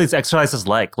 So what are these exercises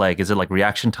like? Like, is it like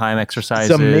reaction time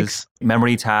exercises? It's a mix.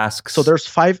 Memory tasks? So there's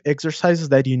 5 exercises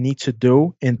that you need to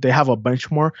do, and they have a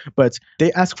bunch more, but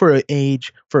they ask for an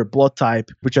age, for a blood type,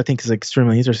 which I think is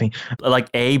extremely interesting. Like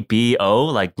A, B, O,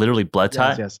 like literally blood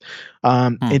type? Yes.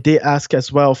 And they ask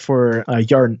as well for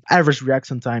your average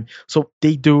reaction time. So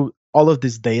they do all of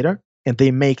this data, and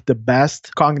they make the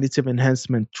best cognitive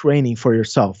enhancement training for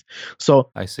yourself.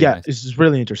 So I see. It's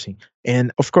really interesting.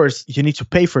 And of course, you need to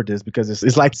pay for this because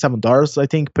it's like $7, I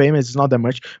think, payment. It's not that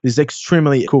much. It's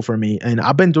extremely cool for me. And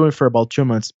I've been doing it for about 2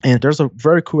 months. And there's a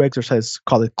very cool exercise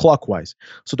called it clockwise.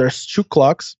 So there's 2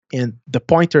 clocks and the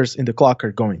pointers in the clock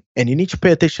are going. And you need to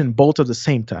pay attention both at the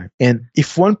same time. And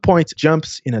if one point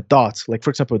jumps in a dot, like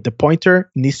for example, the pointer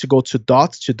needs to go to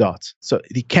dot. So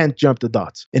it can't jump the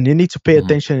dots. And you need to pay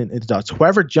attention in the dots.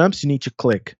 Whoever jumps, you need to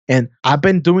click. And I've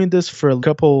been doing this for a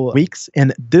couple weeks.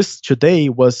 And this today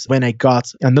was when I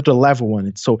got another level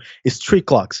one. So it's 3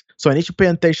 clocks. So I need to pay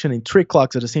attention in 3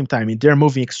 clocks at the same time. And they're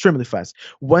moving extremely fast.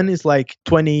 One is like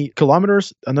 20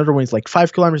 kilometers. Another one is like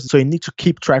 5 kilometers. So you need to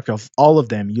keep track of all of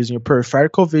them using your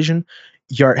peripheral vision,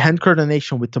 your hand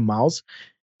coordination with the mouse,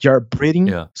 you're breathing.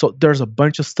 Yeah. So there's a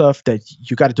bunch of stuff that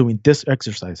you got to do in this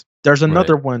exercise. There's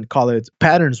another one called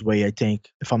Patterns Way, I think,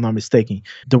 if I'm not mistaken.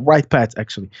 The right path,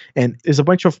 actually. And it's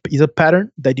a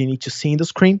pattern that you need to see in the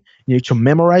screen. You need to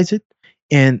memorize it.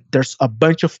 And there's a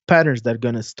bunch of patterns that are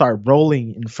going to start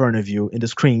rolling in front of you in the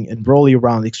screen and rolling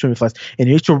around extremely fast. And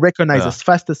you need to recognize as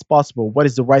fast as possible what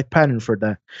is the right pattern for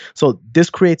that. So this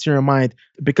creates in your mind,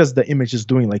 because the image is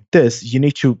doing like this, you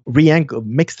need to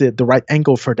mix the right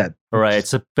angle for that. Right.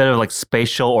 It's a bit of like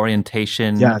spatial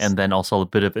orientation and then also a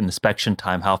bit of inspection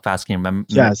time. How fast can you remember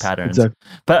patterns? Exactly.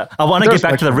 But I want to get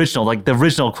back to the original. Like the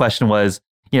original question was,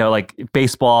 like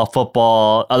baseball,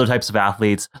 football, other types of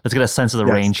athletes. Let's get a sense of the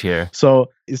range here. So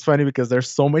it's funny because there's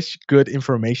so much good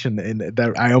information in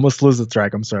that I almost lose the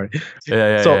track. I'm sorry.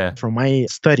 From my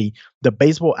study, the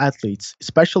baseball athletes,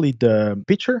 especially the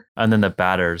pitcher. And then the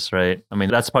batters, right? I mean,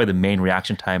 that's probably the main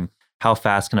reaction time. How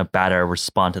fast can a batter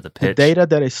respond to the pitch? The data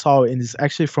that I saw is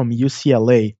actually from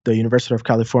UCLA, the University of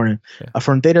California.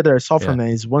 From data that I saw from them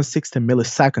is 160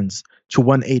 milliseconds to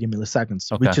 180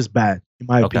 milliseconds, which is bad, in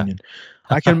my opinion.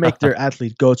 I can make their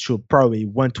athlete go to probably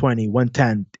 120,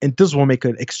 110, and this will make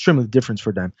an extremely difference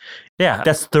for them. Yeah,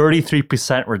 that's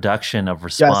 33% reduction of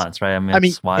response, right? I mean,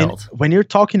 it's wild. When you're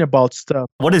talking about stuff...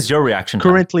 What is your reaction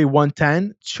currently time?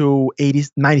 110 to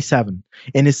 97.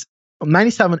 And it's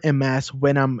 97 ms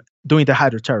when I'm doing the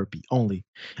hydrotherapy only.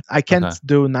 I can't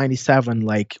do 97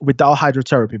 like without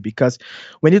hydrotherapy, because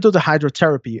when you do the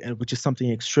hydrotherapy, which is something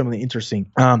extremely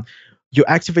interesting, you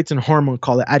activate a hormone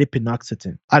called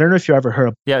adiponectin. I don't know if you ever heard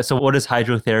of. Yeah, so what is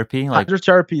hydrotherapy?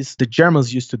 Hydrotherapy is, the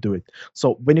Germans used to do it.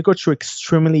 So when you go to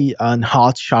extremely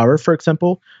hot shower, for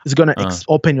example, it's going to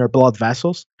open your blood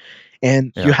vessels.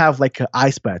 And you have like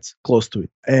ice baths close to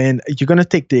it. And you're going to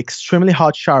take the extremely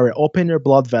hot shower, open your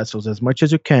blood vessels as much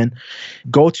as you can,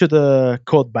 go to the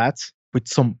cold baths with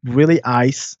some really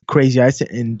crazy ice,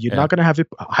 and you're not going to have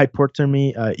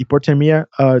hypothermia.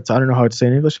 I don't know how to say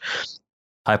in English.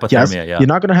 Hypothermia, You're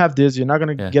not going to have this. You're not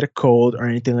going to get a cold or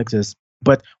anything like this.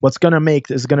 But what's going to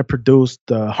is going to produce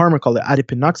the hormone called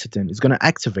adiponectin. It's going to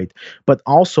activate. But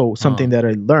also something that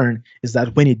I learned is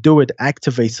that when you do it,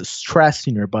 activates stress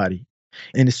in your body.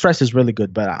 And the stress is really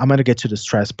good, but I'm going to get to the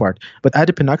stress part. But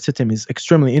adiponectin is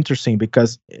extremely interesting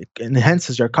because it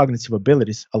enhances your cognitive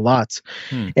abilities a lot.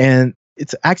 And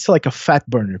it acts like a fat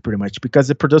burner pretty much, because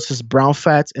it produces brown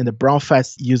fat, and the brown fat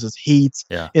uses heat.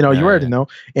 You already know.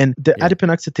 And the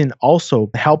adiponectin also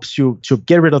helps you to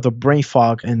get rid of the brain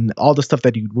fog and all the stuff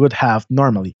that you would have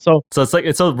normally. So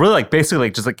it's really like basically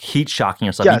like just like heat shocking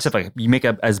yourself. You just like you make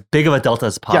as big of a delta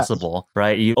as possible,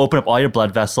 right? You open up all your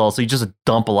blood vessels, so you just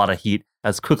dump a lot of heat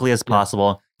as quickly as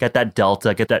possible. Get that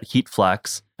delta, get that heat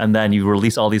flex, and then you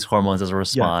release all these hormones as a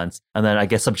response. And then I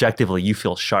guess subjectively, you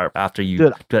feel sharp after you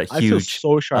do that huge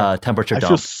temperature dump. I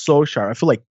feel so sharp. I feel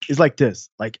like it's like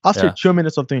this. Like after 2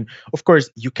 minutes of doing, of course,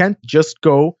 you can't just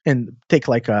go and take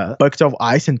like a bucket of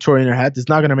ice and throw it in your head. It's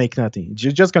not going to make nothing.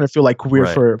 You're just going to feel like weird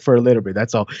for a little bit.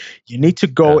 That's all. You need to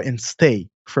go and stay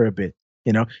for a bit.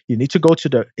 You need to go to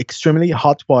the extremely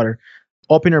hot water,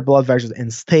 open your blood vessels,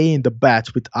 and stay in the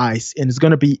bath with ice. And it's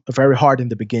going to be very hard in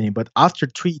the beginning, but after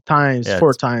 3 times,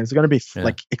 4 times, it's going to be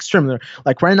like extremely,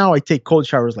 like right now I take cold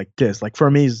showers like this. Like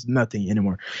for me, it's nothing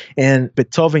anymore. And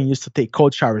Beethoven used to take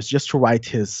cold showers just to write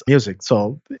his music.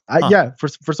 So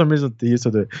for some reason they used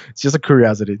to do it. It's just a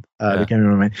curiosity that came in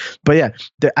my mind. But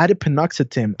the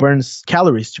adiponectin burns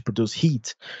calories to produce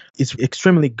heat. It's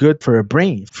extremely good for your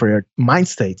brain, for your mind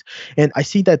state. And I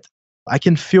see that I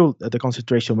can feel the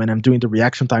concentration when I'm doing the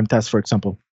reaction time test, for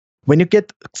example. When you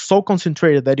get so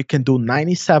concentrated that you can do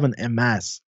 97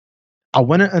 ms, I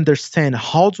want to understand,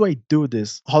 how do I do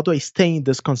this? How do I stay in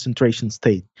this concentration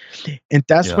state? And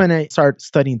that's when I start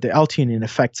studying the L-theanine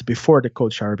effects before the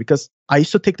cold shower, because I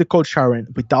used to take the cold shower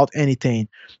without anything.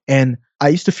 And I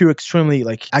used to feel extremely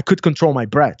like I could control my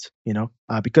breath,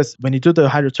 because when you do the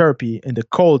hydrotherapy in the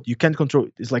cold, you can't control.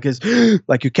 It's like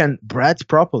like you can't breathe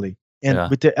properly.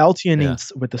 And with the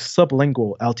L-theanine, with the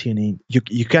sublingual L-theanine,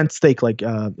 you can't take like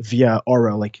via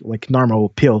oral, like normal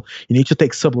pill. You need to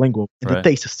take sublingual, and the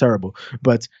taste is terrible.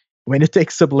 But when you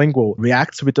take sublingual,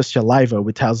 reacts with the saliva,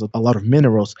 which has a lot of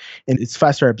minerals, and it's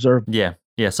faster absorbed. Yeah,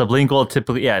 sublingual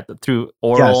typically, through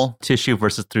oral tissue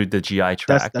versus through the GI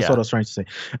tract. That's what I was trying to say.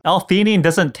 L-theanine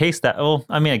doesn't taste that. Oh,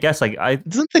 I mean, I guess it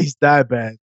doesn't taste that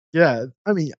bad. Yeah,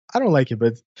 I mean, I don't like it,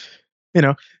 but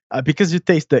because you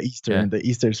taste the Easter, and the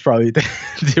Easter is probably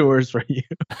the worst for you.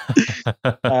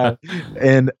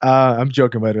 And I'm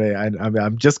joking, by the way.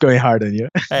 I'm just going hard on you.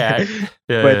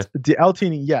 But the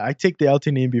L-theanine, I take the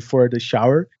L-theanine before the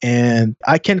shower, and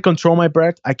I can control my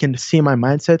breath. I can see my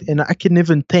mindset, and I can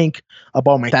even think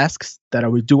about my tasks that I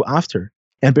will do after.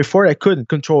 And before I couldn't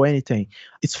control anything.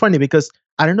 It's funny because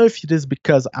I don't know if it is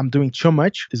because I'm doing too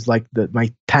much, is like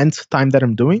my 10th time that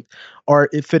I'm doing, or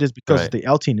if it is because of Right. the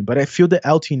L-theanine. But I feel the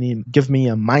L-theanine give me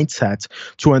a mindset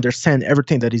to understand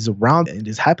everything that is around and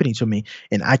is happening to me,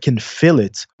 and I can feel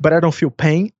it. But I don't feel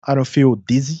pain. I don't feel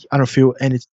dizzy. I don't feel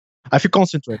any. I feel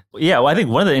concentrated. Yeah, well, I think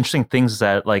one of the interesting things is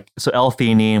that, like, so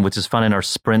L-theanine, which is found in our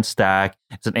sprint stack,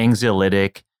 it's an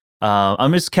anxiolytic.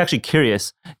 I'm just actually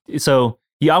curious. So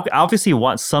you obviously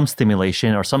want some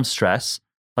stimulation or some stress,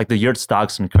 like the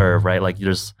Yertz-Dodson curve, right? Like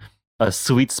there's a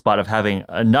sweet spot of having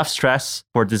enough stress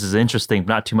where this is interesting,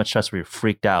 but not too much stress where you're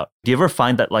freaked out. Do you ever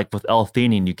find that, like with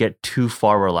L-theanine, you get too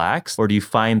far relaxed, or do you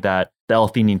find that the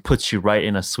L-theanine puts you right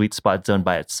in a sweet spot zone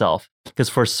by itself? Because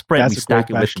for sprint, That's we a great stack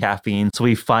it with question. caffeine, so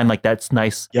we find like that's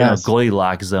nice, Yes.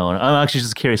 Goldilocks zone. I'm actually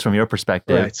just curious from your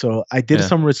perspective. Right. So I did Yeah.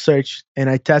 some research and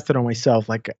I tested on myself.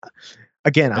 Like,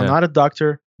 again, I'm Yeah. not a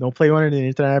doctor, no play on the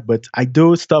internet, but I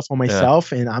do stuff on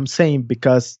myself. And I'm saying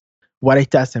because what I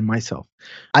tested myself,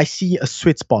 I see a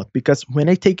sweet spot because when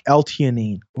I take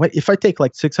L-theanine, if I take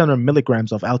like 600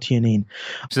 milligrams of L-theanine,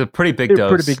 Which is a pretty big dose.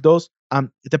 pretty big dose.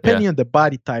 Depending on the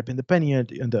body type and depending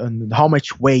on how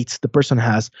much weight the person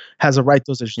has a right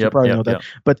dosage. You probably know that. Yep.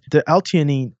 But the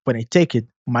L-theanine, when I take it,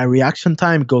 my reaction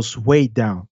time goes way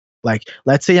down. Like,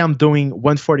 let's say I'm doing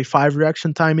 145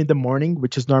 reaction time in the morning,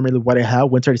 which is normally what I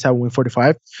have, 137,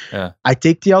 145. Yeah. I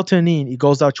take the L-theanine, it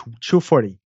goes down to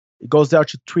 240. It goes down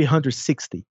to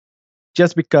 360.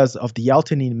 Just because of the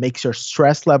L-theanine makes your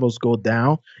stress levels go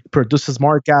down, it produces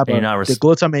more GABA, the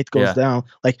glutamate goes down.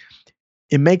 Like,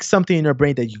 it makes something in your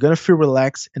brain that you're going to feel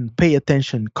relaxed and pay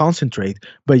attention, concentrate,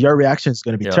 but your reaction is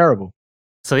going to be terrible.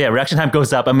 So yeah, reaction time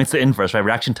goes up. I mean, it's the inverse, right?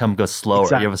 Reaction time goes slower.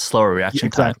 Exactly. You have a slower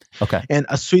reaction time. Okay. And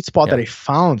a sweet spot that I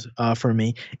found for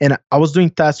me, and I was doing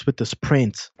tests with the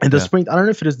sprint. And the sprint, I don't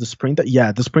know if it is the sprint.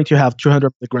 The sprint you have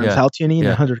 200 milligrams L-theanine and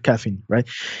 100 caffeine, right?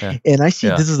 Yeah. And I see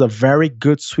this is a very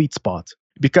good sweet spot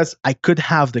because I could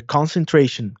have the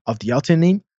concentration of the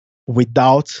L-theanine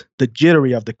without the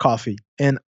jittery of the coffee.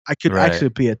 And I could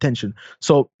actually pay attention.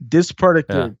 So this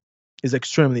product is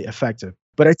extremely effective.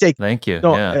 But I take. Thank you.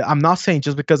 No, I'm not saying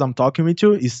just because I'm talking with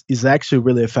you is actually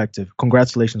really effective.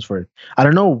 Congratulations for it. I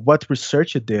don't know what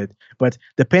research you did, but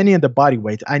depending on the body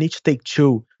weight, I need to take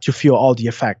 2 to feel all the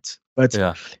effects. But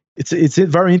it's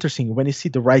very interesting when you see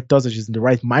the right dosages and the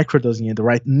right microdosing and the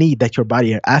right need that your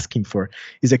body are asking for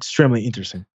is extremely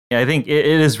interesting. Yeah, I think it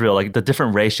is real, like the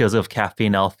different ratios of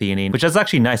caffeine, L-theanine, which is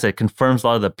actually nice. It confirms a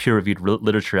lot of the peer-reviewed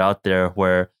literature out there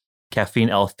where caffeine,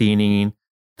 L-theanine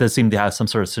does seem to have some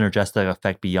sort of synergistic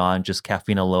effect beyond just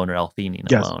caffeine alone or L-theanine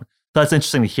alone. So that's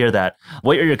interesting to hear that.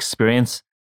 What your experience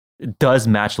does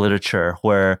match literature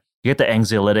where you get the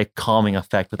anxiolytic calming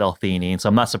effect with L-theanine. So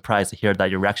I'm not surprised to hear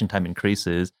that your reaction time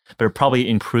increases, but it probably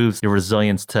improves your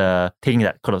resilience to taking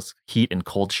that kind of heat and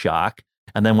cold shock.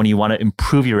 And then when you want to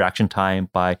improve your reaction time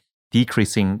by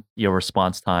decreasing your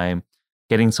response time,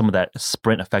 getting some of that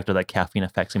sprint effect or that caffeine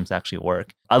effect seems to actually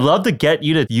work. I'd love to get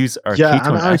you to use our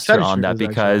ketone ester on that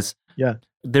because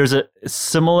there's a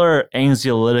similar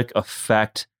anxiolytic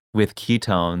effect with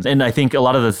ketones. And I think a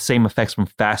lot of the same effects from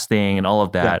fasting and all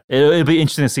of that. It'd be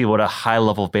interesting to see what a high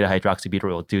level of beta hydroxybutyrate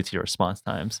will do to your response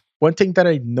times. One thing that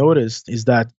I noticed is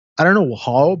that I don't know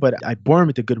how, but I born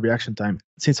with a good reaction time.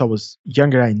 Since I was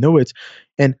younger, I knew it.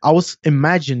 And I was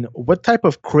imagining what type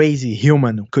of crazy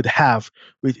human could have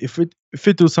if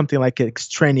we do something like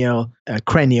extraneal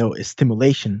cranial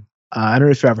stimulation. I don't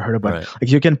know if you ever heard about it. Like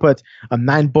you can put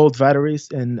 9-volt batteries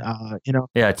and,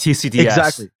 TCDS.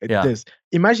 Exactly. This.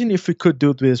 Imagine if we could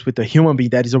do this with a human being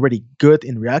that is already good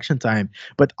in reaction time,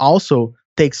 but also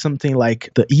take something like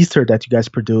the ether that you guys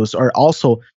produce, or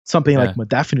also something like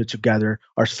modafinil together,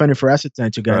 or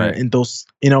phenylphosphatide together, and those,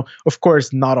 of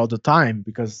course, not all the time,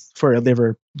 because for your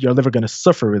liver going to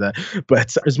suffer with that.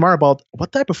 But it's more about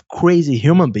what type of crazy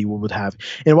human being we would have,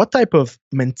 and what type of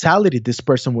mentality this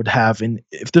person would have, and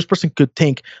if this person could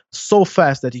think so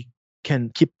fast that he can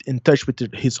keep in touch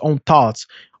with his own thoughts,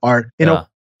 or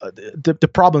the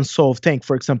problem solved thing.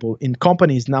 For example, in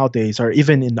companies nowadays, or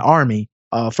even in the army,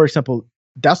 for example.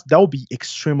 That will be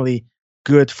extremely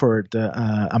good for the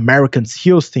American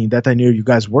SEALs team that I know you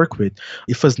guys work with.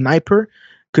 If a sniper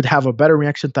could have a better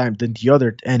reaction time than the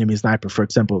other enemy sniper, for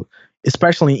example,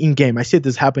 especially in game. I see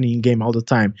this happening in game all the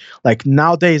time. Like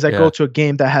nowadays, I go to a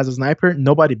game that has a sniper,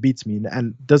 nobody beats me,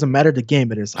 and it doesn't matter the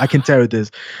game it is. I can tell you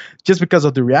this, just because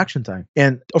of the reaction time.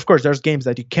 And of course, there's games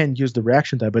that you can use the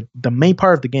reaction time, but the main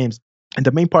part of the games. And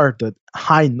the main part, the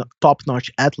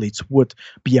top-notch athletes would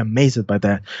be amazed by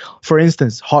that. For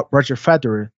instance, Roger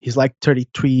Federer, he's like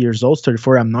 33 years old,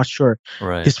 34, I'm not sure.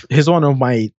 Right. He's one of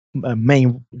my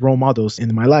main role models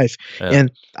in my life. Yeah.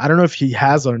 And I don't know if he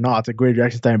has or not a great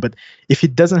reaction time, but if he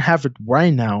doesn't have it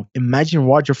right now, imagine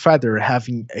Roger Federer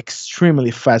having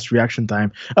extremely fast reaction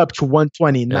time, up to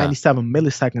 120, Yeah. 97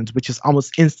 milliseconds, which is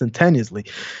almost instantaneously.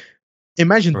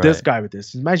 Imagine this Right. guy with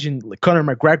this. Imagine like Conor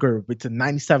McGregor with the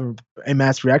 97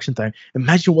 ms reaction time.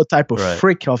 Imagine what type of Right.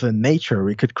 freak of a nature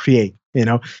we could create, you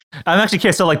know? I'm actually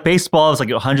curious. So like baseball is like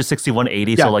 160,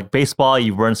 180. Yeah. So like baseball,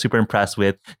 you weren't super impressed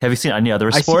with. Have you seen any other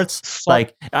I see sports? some-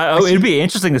 Like it'd be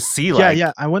interesting to see. Like,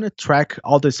 yeah. I want to track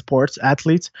all the sports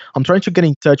athletes. I'm trying to get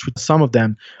in touch with some of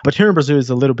them, but here in Brazil it's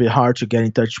a little bit hard to get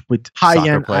in touch with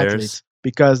high-end players. athletes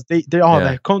because they all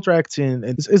Yeah. have contracts and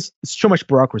it's too much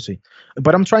bureaucracy.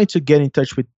 But I'm trying to get in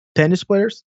touch with tennis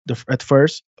players at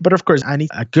first. But of course, I need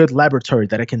a good laboratory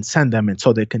that I can send them in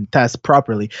so they can test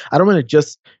properly. I don't want to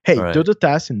just, hey, Right. do the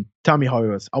test and tell me how it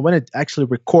was. I want to actually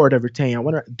record everything. I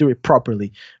want to do it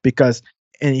properly because,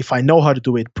 and if I know how to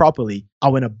do it properly, I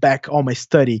want to back all my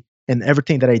study and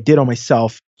everything that I did on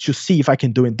myself to see if I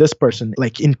can do in this person,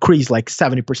 like increase like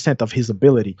 70% of his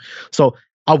ability. So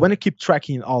I want to keep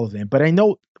tracking all of them. But I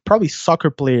know probably soccer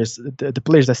players, the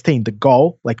players that stay in the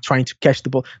goal, like trying to catch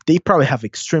the ball, they probably have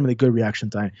extremely good reaction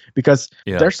time because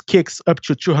there's kicks up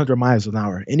to 200 miles an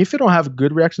hour. And if you don't have a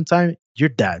good reaction time, you're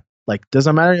dead. Like,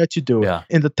 doesn't matter what you do. Yeah.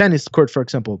 In the tennis court, for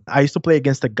example, I used to play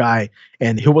against a guy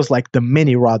and he was like the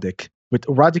mini Roddick. With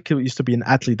Roddick used to be an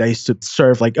athlete that used to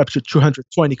serve like up to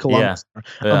 220 kilometers.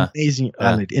 Amazing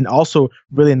athlete and also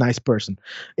really nice person.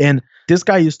 And this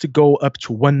guy used to go up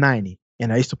to 190.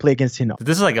 And I used to play against him.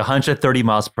 This is like 130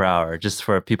 miles per hour, just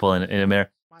for people in America.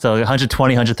 So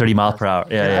 120, 130 miles per hour.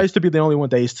 Yeah, I used to be the only one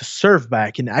that used to serve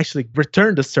back and actually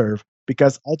return the serve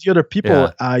because all the other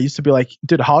people used to be like,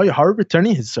 dude, how are you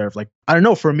returning his serve? Like, I don't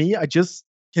know. For me, I just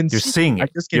can You're seeing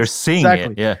it. You're seeing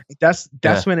exactly. it. Yeah.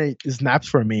 That's when it snaps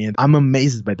for me. And I'm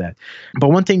amazed by that.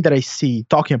 But one thing that I see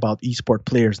talking about esport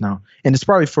players now, and it's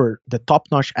probably for the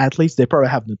top-notch athletes, they probably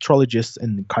have nutrologists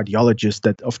and cardiologists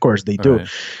that, of course, they do. Right.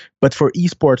 But for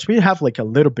esports, we have like a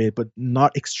little bit, but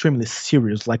not extremely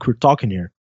serious like we're talking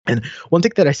here. And one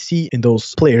thing that I see in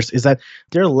those players is that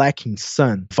they're lacking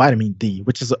sun, vitamin D,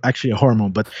 which is actually a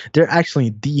hormone, but they're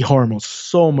actually D hormones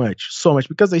so much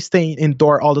because they stay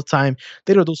indoor all the time.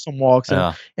 They don't do some walks.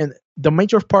 And the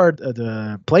major part of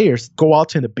the players go out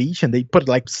to the beach and they put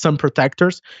like sun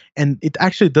protectors and it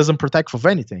actually doesn't protect from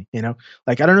anything, you know?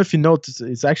 Like, I don't know if you know,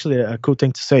 it's actually a cool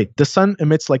thing to say. The sun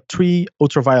emits like 3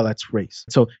 ultraviolet rays.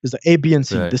 So it's the A, B, and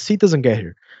C. Right. The C doesn't get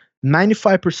here.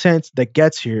 95% that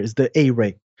gets here is the A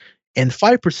ray. And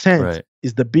 5%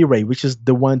 is the B ray, which is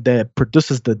the one that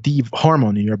produces the D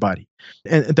hormone in your body.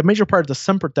 And the major part of the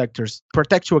sun protectors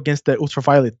protect you against the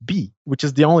ultraviolet B, which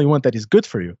is the only one that is good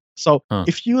for you. So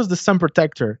if you use the sun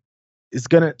protector, it's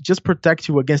going to just protect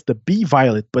you against the B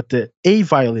violet, but the A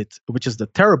violet, which is the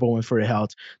terrible one for your health,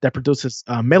 that produces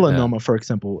melanoma, for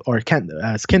example, or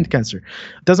skin cancer,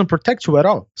 doesn't protect you at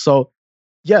all. So,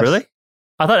 yes. Really?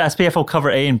 I thought SPF will cover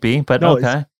A and B, but no,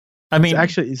 okay. I mean,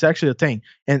 it's actually a thing.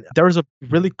 And there was a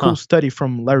really cool study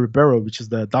from Larry Barrow, which is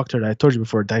the doctor that I told you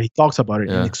before, that he talks about it.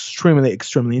 And extremely,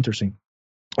 extremely interesting.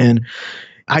 And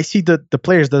I see that the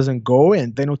players doesn't go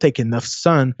and they don't take enough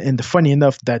sun. And funny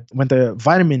enough that when the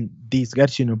vitamin D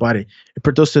gets in your body, it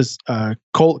produces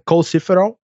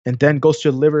cholesterol and then goes to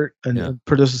your liver and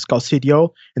produces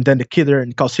calcidiol and then the killer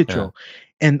and calcitriol.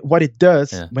 And what it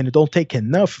does when you don't take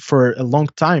enough for a long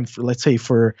time, for let's say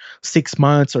for 6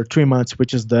 months or 3 months,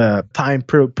 which is the time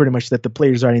pretty much that the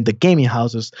players are in the gaming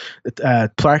houses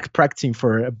practicing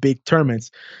for big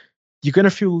tournaments, you're going to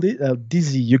feel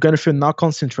dizzy. You're going to feel not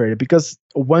concentrated because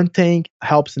one thing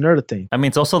helps another thing. I mean,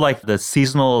 it's also like the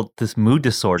seasonal mood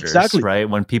disorders, right?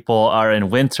 When people are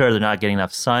in winter, they're not getting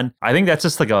enough sun. I think that's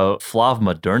just like a flaw of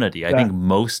modernity. I think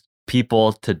most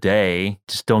people today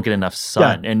just don't get enough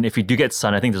sun. And if you do get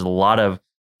sun, I think there's a lot of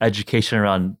education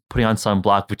around putting on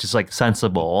sunblock, which is like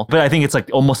sensible. But I think it's like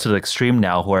almost to the extreme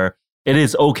now where it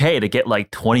is okay to get like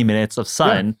 20 minutes of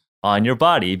sun on your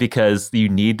body because you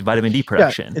need vitamin D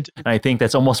production. And I think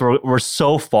that's almost, we're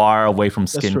so far away from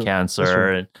skin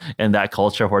cancer and that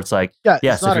culture where it's like,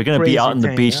 yes, if you're going to be out on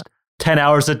the beach 10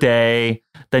 hours a day,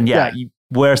 then you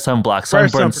wear sunblock.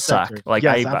 Sunburns suck. Like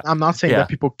I'm not saying that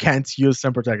people can't use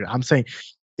sun protector. I'm saying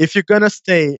if you're going to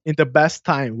stay in the best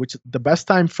time, which the best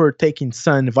time for taking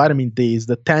sun, vitamin D is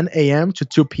the 10 a.m. to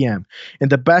 2 p.m. And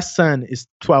the best sun is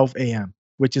 12 a.m.,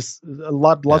 which is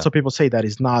lots of people say that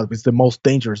is not, it's the most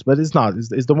dangerous, but it's not.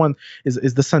 It's the one,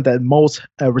 is the sun that most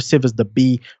receives the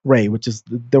B ray, which is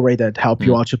the ray that help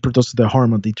you out to produce the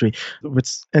hormone D3,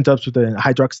 which ends up with the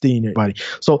hydrox D in your body.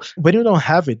 So when you don't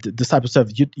have it, this type of stuff,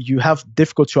 you have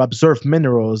difficulty to absorb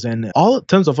minerals and all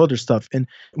tons of other stuff. And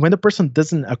when the person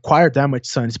doesn't acquire that much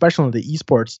sun, especially in the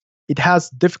esports, it has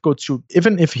difficult to,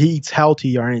 even if he eats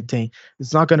healthy or anything,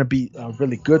 it's not going to be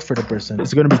really good for the person.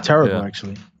 It's going to be terrible,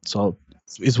 actually. So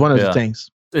it's one of the things.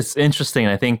 It's interesting.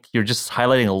 I think you're just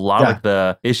highlighting a lot of like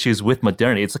the issues with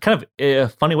modernity. It's a kind of a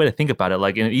funny way to think about it.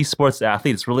 Like in an esports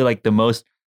athlete, it's really like the most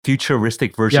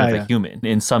futuristic version of a human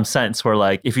in some sense, where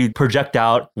like if you project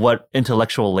out what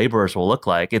intellectual laborers will look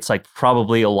like, it's like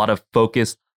probably a lot of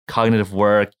focused cognitive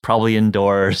work, probably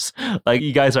indoors. Like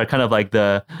you guys are kind of like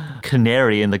the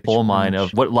canary in the coal mine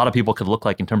of what a lot of people could look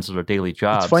like in terms of their daily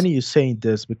jobs. It's funny you saying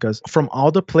this, because from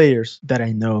all the players that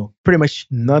I know, pretty much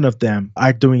none of them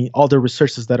are doing all the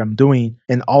researches that I'm doing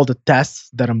and all the tests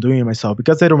that I'm doing myself,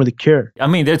 because they don't really care. I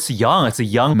mean, it's young. It's a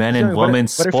young men and women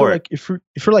sport. I feel like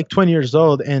if you're like 20 years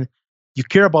old and you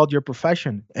care about your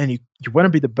profession and you want to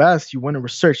be the best, you want to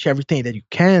research everything that you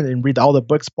can and read all the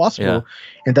books possible. Yeah.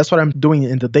 And that's what I'm doing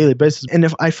in the daily basis. And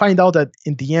if I find out that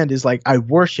in the end is like, I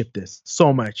worship this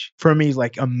so much. For me, it's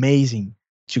like amazing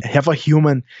to have a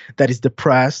human that is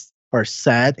depressed or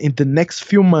sad in the next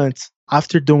few months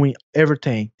after doing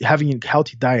everything, having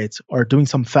healthy diets or doing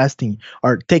some fasting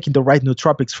or taking the right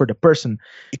nootropics for the person,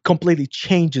 it completely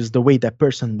changes the way that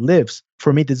person lives.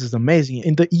 For me, this is amazing.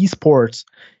 In the esports,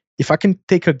 if I can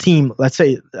take a team, let's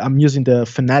say I'm using the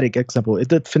Fnatic example. If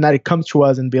the Fnatic comes to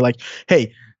us and be like,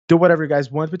 hey, do whatever you guys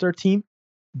want with our team,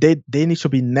 they need to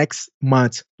be next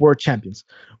month's world champions.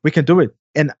 We can do it.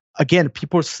 And again,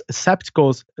 people's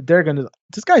skepticals, they're going to,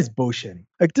 this guy's bullshitting.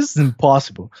 Like, this is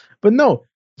impossible. But no,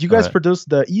 you guys produced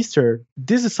the Easter.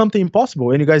 This is something impossible.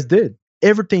 And you guys did.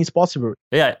 Everything's possible.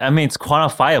 Yeah, I mean, it's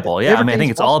quantifiable. Yeah, I mean, I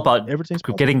think it's all about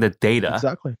getting the data.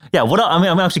 Exactly. Yeah,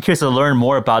 I'm actually curious to learn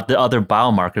more about the other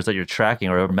biomarkers that you're tracking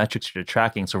or metrics you're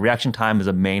tracking. So reaction time is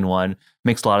a main one.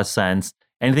 Makes a lot of sense.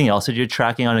 Anything else that you're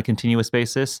tracking on a continuous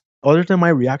basis? Other than my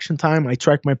reaction time, I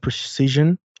track my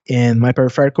precision and my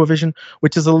peripheral vision,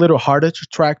 which is a little harder to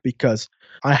track because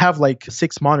I have like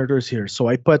 6 monitors here. So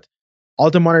I put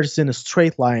all the monitors in a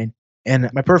straight line and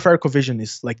my peripheral vision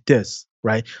is like this.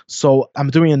 Right. So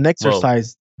I'm doing an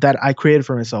exercise that I created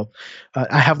for myself.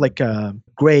 I have like a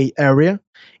gray area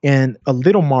and a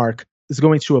little mark is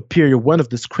going to appear in one of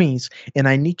the screens. And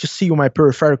I need to see my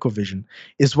peripheral vision.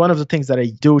 Is one of the things that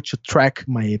I do to track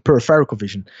my peripheral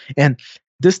vision. And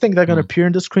this thing that's going to appear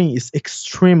in the screen is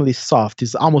extremely soft.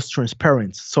 It's almost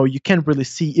transparent. So you can't really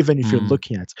see even if you're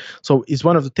looking at it. So it's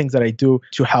one of the things that I do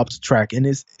to help to track. And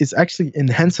it's actually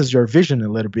enhances your vision a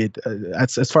little bit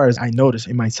as far as I notice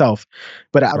in myself.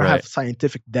 But I don't have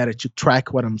scientific data to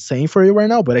track what I'm saying for you right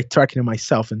now, but I track it in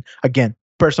myself. And again,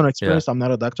 personal experience. I'm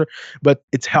not a doctor, but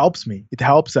it helps me. It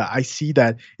helps. I see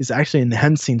that it's actually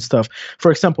enhancing stuff.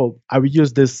 For example, I will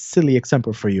use this silly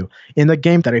example for you. In the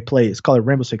game that I play, it's called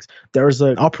Rainbow Six. There is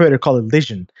an operator called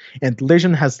Legion, and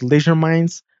Legion has laser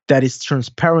mines that is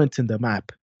transparent in the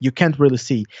map. You can't really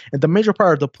see, and the major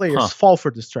part of the players fall for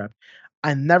this trap.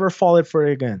 I never fall for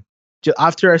it again. Just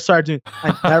after I started doing,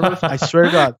 I swear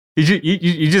to God.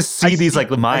 You just see these like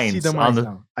the mines. I see the mines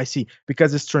now. I see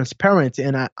because it's transparent,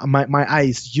 and my eye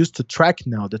is used to track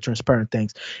now the transparent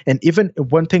things. And even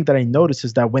one thing that I noticed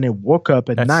is that when I woke up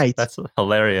at night, that's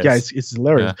hilarious. Yeah, it's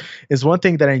hilarious. Yeah. It's one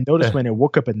thing that I noticed when I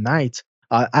woke up at night.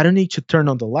 I don't need to turn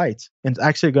on the lights, and it's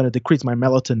actually going to decrease my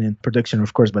melatonin production,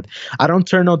 of course. But I don't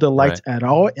turn on the lights at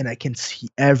all, and I can see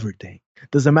everything.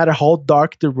 Doesn't matter how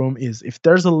dark the room is. If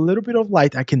there's a little bit of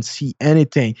light, I can see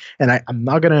anything. And I'm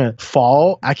not going to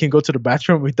fall. I can go to the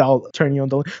bathroom without turning on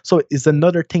the light. So it's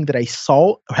another thing that I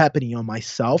saw happening on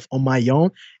myself, on my own,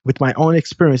 with my own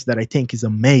experience that I think is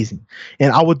amazing.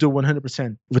 And I would do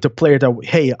 100% with a player that,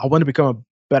 hey, I want to become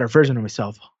a better version of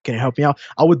myself. Can you help me out?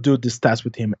 I would do this test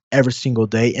with him every single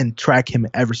day and track him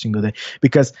every single day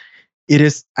because it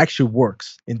is actually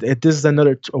works. And this is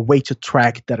another way to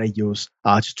track that I use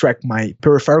to track my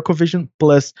peripheral vision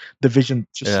plus the vision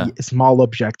to see small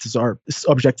objects or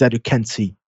objects that you can't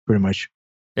see pretty much.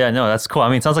 Yeah, no, that's cool. I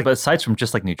mean, it sounds like aside from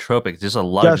just like nootropics, there's a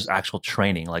lot of just actual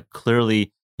training. Like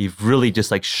clearly you've really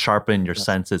just like sharpened your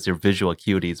senses. Your visual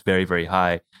acuity is very, very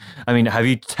high. I mean, have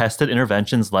you tested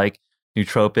interventions like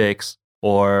nootropics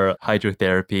or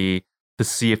hydrotherapy to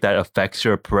see if that affects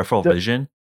your peripheral vision?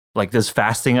 Like, does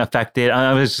fasting affect it?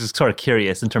 I was just sort of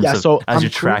curious in terms of as you're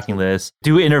tracking this.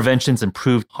 Do interventions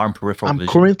improve harm peripheral vision? I'm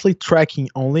currently tracking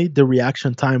only the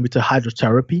reaction time with the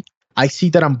hydrotherapy. I see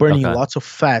that I'm burning Okay. lots of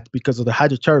fat because of the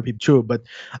hydrotherapy too, but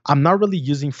I'm not really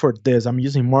using for this. I'm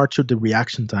using more to the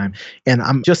reaction time, and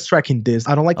I'm just tracking this.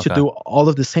 I don't like to Okay. do all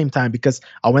of the same time because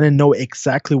I want to know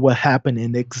exactly what happened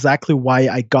and exactly why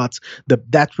I got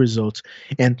that result.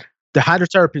 And the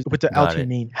hydrotherapy with the Got it.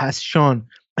 L-theanine has shown.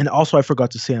 And also, I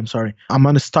forgot to say, I'm sorry. I'm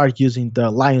gonna start using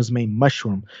the lion's mane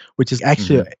mushroom, which is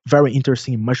actually Hmm. a very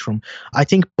interesting mushroom. I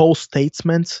think Paul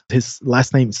Statesman, his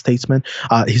last name is Statesman.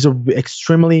 He's a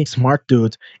extremely smart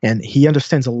dude, and he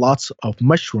understands a lot of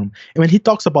mushroom. And when he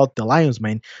talks about the lion's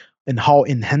mane and how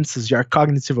it enhances your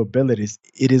cognitive abilities,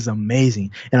 it is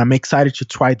amazing. And I'm excited to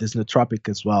try this nootropic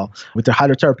as well with the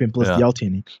hydrotherapy plus the Yeah.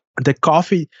 L-theanine. The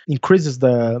coffee increases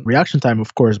the reaction time,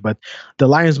 of course, but the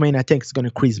lion's mane, I think, is going to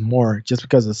increase more just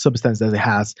because of the substance that it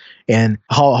has and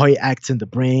how it acts in the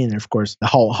brain, and of course,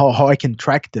 how I can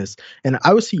track this. And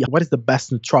I will see what is the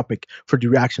best nootropic for the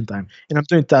reaction time. And I'm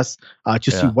doing tests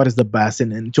to see Yeah. what is the best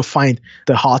and to find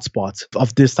the hotspots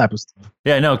of this type of stuff.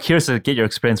 Yeah, no, curious to get your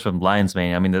experience from lion's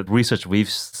mane. I mean, the research we've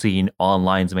seen on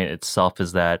lion's mane itself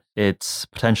is that it's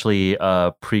potentially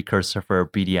a precursor for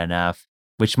BDNF,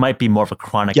 which might be more of a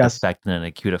chronic Yes. effect than an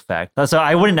acute effect. So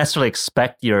I wouldn't necessarily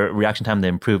expect your reaction time to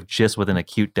improve just with an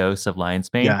acute dose of lion's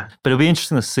mane, Yeah. but it'll be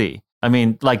interesting to see. I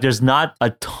mean, like, there's not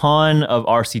a ton of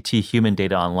RCT human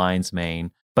data on lion's mane,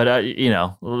 but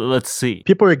let's see.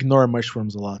 People ignore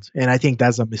mushrooms a lot, and I think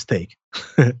that's a mistake.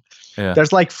 Yeah.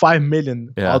 There's like 5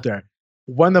 million Yeah. out there.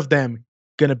 One of them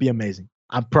gonna be amazing.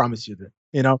 I promise you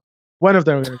that. One of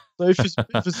them. So if you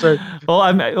start,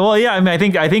 I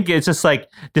think it's just like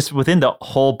just within the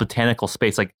whole botanical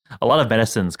space, like a lot of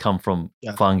medicines come from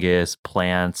Yeah. fungus,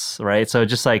 plants, right? So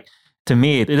just like to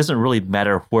me, it doesn't really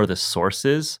matter where the source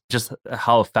is, just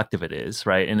how effective it is,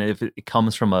 right? And if it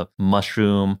comes from a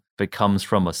mushroom, if it comes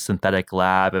from a synthetic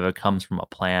lab, if it comes from a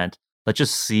plant, let's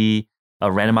just see a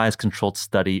randomized controlled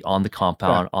study on the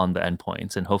compound, on the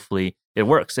endpoints, and hopefully it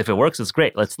works. If it works, it's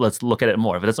great. Let's look at it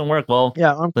more. If it doesn't work, well,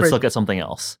 yeah, I'm let's crazy. look at something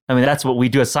else. I mean, that's what we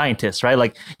do as scientists, right?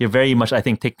 Like you're very much, I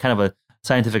think, take kind of a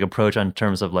scientific approach on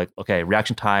terms of like, okay,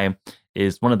 reaction time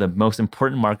is one of the most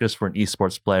important markers for an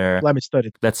esports player. Let me study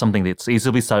it. That's something that's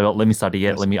easily studied. Let me study it.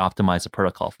 Yes. Let me optimize the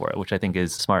protocol for it, which I think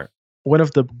is smart. One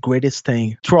of the greatest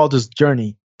thing throughout this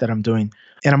journey that I'm doing,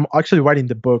 and I'm actually writing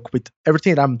the book with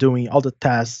everything that I'm doing, all the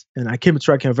tests, and I keep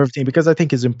tracking of everything because I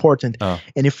think it's important. Oh.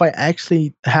 And if I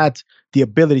actually had the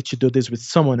ability to do this with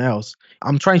someone else,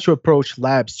 I'm trying to approach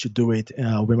labs to do it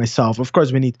with myself. Of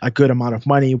course, we need a good amount of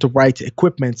money, the right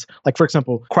equipment, like for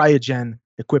example, cryogen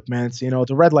equipment,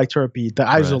 the red light therapy, the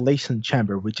isolation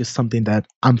chamber, which is something that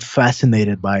I'm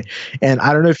fascinated by. And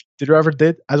I don't know if did you ever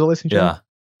did isolation chamber? Yeah.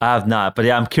 I have not, but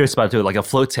yeah, I'm curious about it too. Like a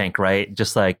float tank, right?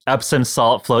 Just like Epsom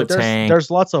salt float tank.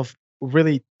 There's lots of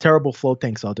really terrible float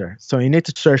tanks out there. So you need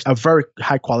to search a very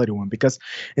high quality one because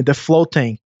in the float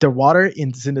tank, the water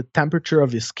is in the temperature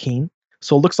of your skin.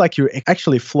 So it looks like you're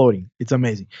actually floating. It's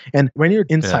amazing. And when you're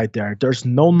inside there, there's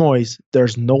no noise,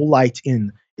 there's no light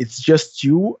in. It's just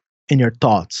you and your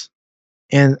thoughts.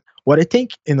 And what I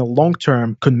think in the long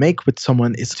term could make with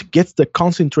someone is to get the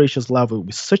concentrations level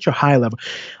with such a high level.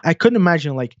 I couldn't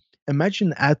imagine imagine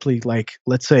an athlete like,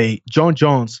 let's say, John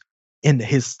Jones in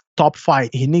his top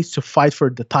fight. He needs to fight for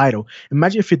the title.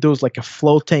 Imagine if he does like a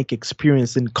float tank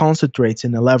experience and concentrates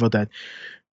in a level that,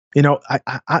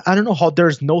 I don't know how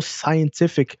there's no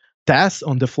scientific test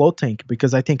on the float tank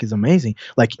because I think it's amazing.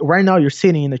 Like right now, you're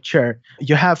sitting in a chair,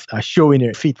 you have a shoe in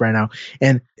your feet right now,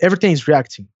 and everything is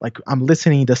reacting. Like I'm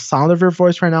listening the sound of your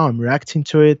voice right now. I'm reacting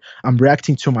to it. I'm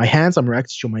reacting to my hands. I'm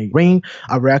reacting to my ring.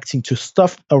 I'm reacting to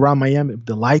stuff around my arm,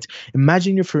 the light.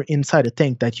 Imagine if you're inside a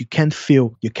tank that you can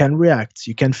feel, you can react,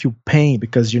 you can feel pain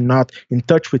because you're not in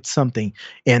touch with something,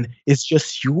 and it's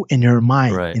just you and your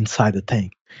mind inside the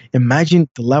tank. Imagine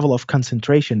the level of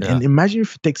concentration, and imagine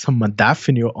if you take some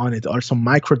modafinil on it or some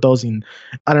microdosing,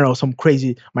 I don't know, some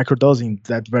crazy microdosing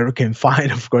that we can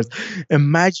find, of course.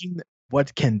 Imagine what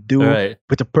it can do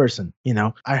with a person.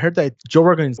 I heard that Joe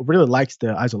Rogan really likes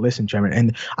the isolation chamber,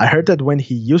 and I heard that when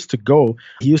he used to go,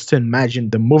 he used to imagine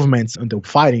the movements and the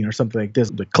fighting or something like this,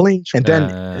 the clinch, and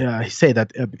then he said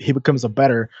that he becomes a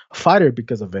better fighter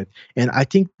because of it. And I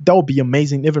think that would be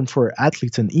amazing even for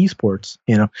athletes in esports.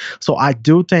 So I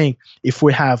do think if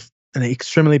we have an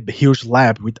extremely huge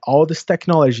lab with all this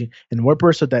technology and one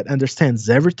person that understands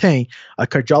everything, a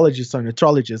cardiologist or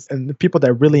nephrologist, and the people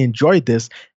that really enjoy this,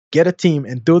 get a team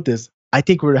and do this, I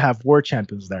think we would have world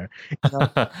champions there. You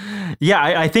know? Yeah,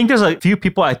 I think there's a few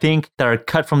people I think that are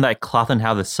cut from that cloth and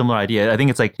have a similar idea. I think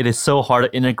it's like it is so hard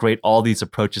to integrate all these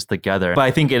approaches together. But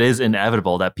I think it is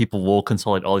inevitable that people will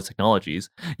consolidate all these technologies.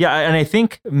 Yeah, and I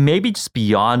think maybe just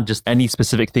beyond just any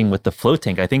specific thing with the float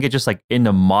tank, I think it's just like in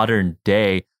the modern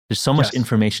day, there's so much Yes.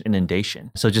 information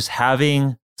inundation. So just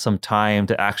having some time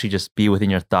to actually just be within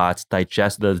your thoughts,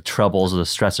 digest the troubles or the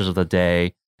stressors of the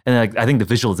day. And like, I think the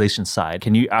visualization side,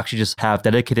 can you actually just have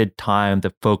dedicated time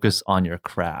to focus on your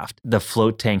craft? The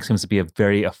float tank seems to be a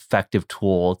very effective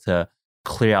tool to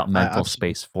clear out mental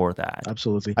space for that.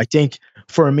 Absolutely. I think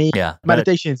for me, Yeah.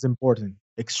 meditation is important,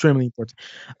 extremely important.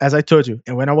 As I told you,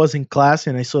 and when I was in class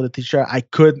and I saw the teacher, I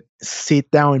could sit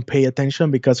down and pay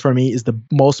attention because for me, it's the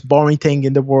most boring thing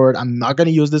in the world. I'm not going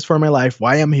to use this for my life.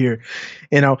 Why I'm here,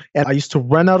 you know? And I used to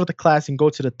run out of the class and go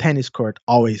to the tennis court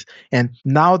always. And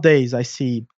nowadays, I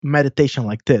see meditation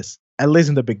like this. At least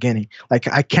in the beginning, like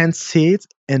I can't sit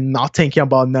and not thinking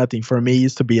about nothing. For me, it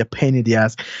used to be a pain in the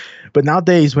ass. But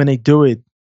nowadays, when I do it,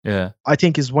 Yeah. I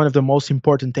think is one of the most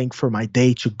important things for my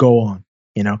day to go on,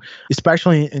 you know,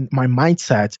 especially in my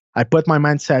mindset. I put my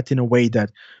mindset in a way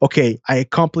that, okay, I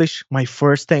accomplish my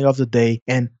first thing of the day.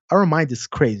 And our mind is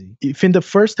crazy. If in the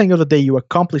first thing of the day you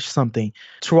accomplish something,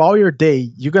 throughout your day,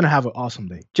 you're going to have an awesome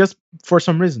day. Just for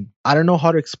some reason. I don't know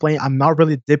how to explain. I'm not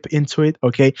really deep into it,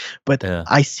 okay? But Yeah.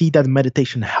 I see that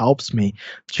meditation helps me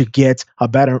to get a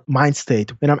better mind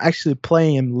state. When I'm actually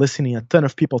playing and listening a ton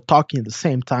of people talking at the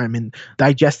same time and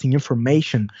digesting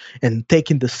information and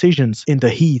taking decisions in the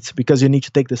heat, because you need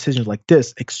to take decisions like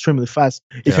this extremely fast.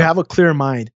 If you have a clear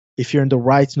mind, if you're in the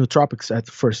right nootropic set,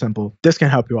 for example, this can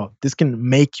help you out. This can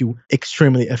make you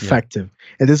extremely effective.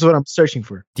 And this is what I'm searching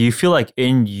for. Do you feel like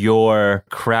in your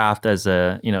craft as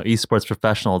a, esports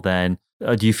professional, then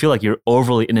do you feel like you're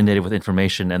overly inundated with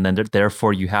information and then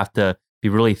therefore you have to be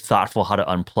really thoughtful how to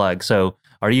unplug? So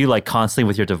are you like constantly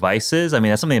with your devices? I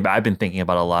mean, that's something that I've been thinking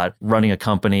about a lot, running a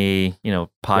company,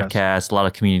 podcast, a lot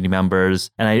of community members.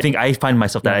 And I think I find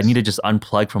myself that I need to just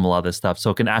unplug from a lot of this stuff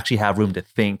so it can actually have room to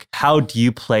think. How do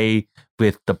you play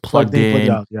with the plugged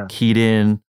in, keyed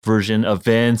in version of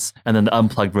Vince and then the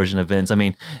unplugged version of Vince? I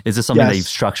mean, is this something that you've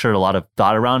structured a lot of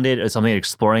thought around it or something you're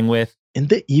exploring with? In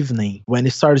the evening, when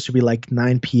it started to be like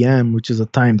 9 p.m., which is a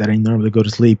time that I normally go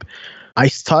to sleep, I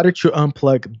started to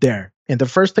unplug there. And the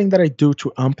first thing that I do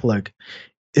to unplug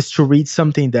is to read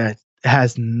something that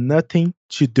has nothing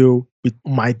to do with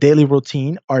my daily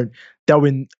routine or that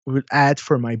would add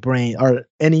for my brain or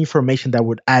any information that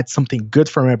would add something good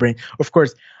for my brain. Of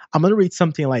course, I'm going to read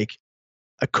something like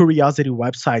a curiosity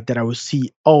website that I will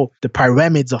see, the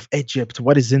pyramids of Egypt,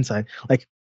 what is inside? Like,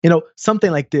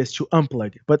 something like this to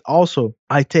unplug. But also,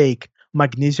 I take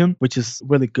magnesium, which is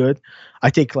really good. I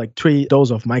take like 3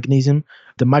 doses of magnesium.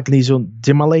 The magnesium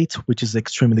dimolate, which is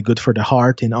extremely good for the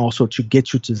heart and also to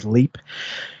get you to sleep.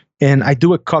 And I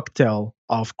do a cocktail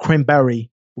of cranberry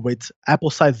with apple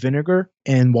cider vinegar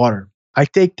and water. I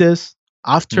take this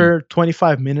after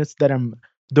 25 minutes that I'm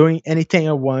doing anything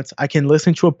I want. I can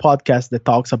listen to a podcast that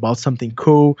talks about something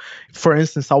cool. For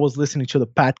instance, I was listening to the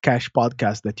Pat Cash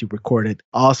podcast that you recorded.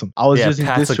 Awesome. I was using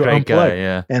Pat's this a to great unplug.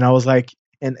 Guy, And I was like,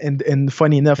 and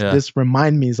funny enough, this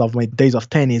reminds me of my days of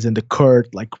tennis and the court,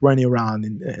 like running around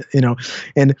and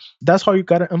and that's how you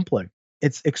gotta unplug.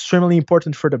 It's extremely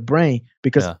important for the brain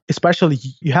because especially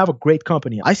you have a great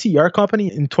company. I see your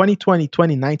company in 2020,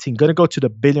 2019, going to go to the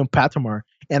billion Patrimar.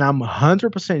 And I'm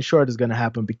 100% sure it's going to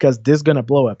happen because this is going to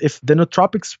blow up. If the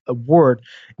nootropics word,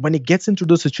 when it gets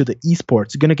introduced to the esports,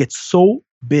 it's going to get so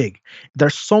big.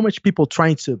 There's so much people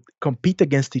trying to compete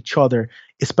against each other,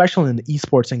 especially in the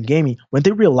esports and gaming. When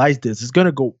they realize this, it's going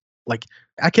to go like,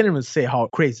 I can't even say how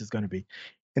crazy it's going to be.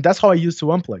 And that's how I used to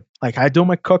unplug. Like I do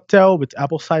my cocktail with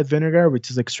apple cider vinegar, which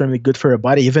is extremely good for your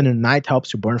body. Even at night,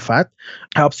 helps you burn fat,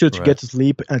 helps you to get to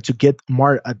sleep and to get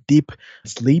more a deep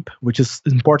sleep, which is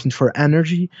important for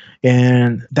energy.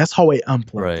 And that's how I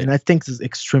unplug. And I think this is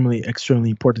extremely, extremely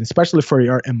important, especially for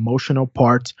your emotional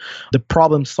part, the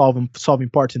problem solving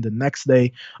part in the next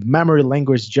day, memory,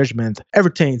 language, judgment,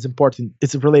 everything is important.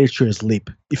 It's related to your sleep.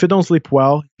 If you don't sleep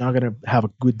well, you're not going to have a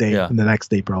good day in the next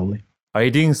day, probably. Are you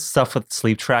doing stuff with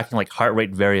sleep tracking, like heart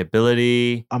rate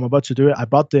variability? I'm about to do it. I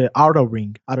bought the Auto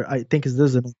Ring. I think this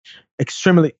is an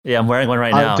extremely... Yeah, I'm wearing one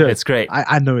right now. It's great.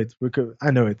 I know it.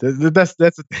 I know it. That's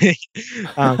the thing.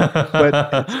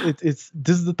 But it's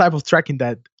this is the type of tracking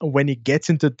that when it gets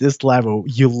into this level,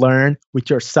 you learn with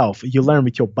yourself. You learn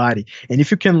with your body. And if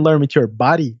you can learn with your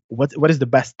body, what is the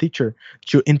best teacher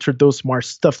to introduce more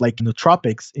stuff like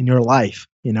nootropics in your life?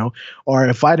 Or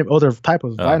other type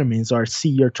of vitamins, or see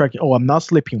you're tracking, I'm not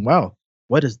sleeping well.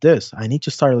 what is this? I need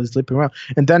to start sleeping well.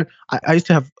 And then I used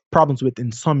to have problems with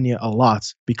insomnia a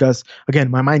lot because,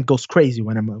 again, my mind goes crazy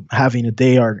when I'm having a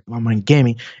day or when I'm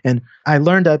gaming. And I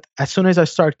learned that as soon as I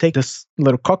start taking this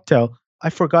little cocktail, I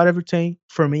forgot everything.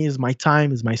 For me, is my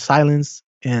time, is my silence,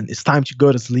 and it's time to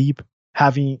go to sleep,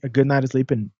 having a good night of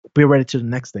sleep, and be ready to the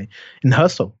next day and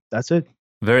hustle. That's it.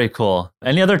 Very cool.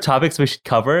 Any other topics we should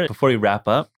cover before we wrap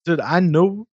up? Dude, I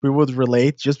know we would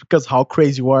relate just because how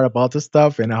crazy you are about this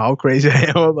stuff and how crazy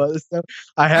I am about this stuff.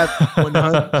 I had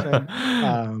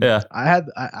 100%. Yeah.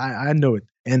 I know it.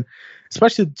 And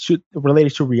especially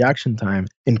related to reaction time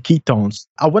and ketones.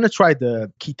 I want to try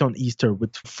the ketone ester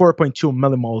with 4.2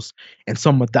 millimoles and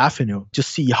some modafinil to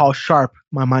see how sharp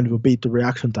my mind will be to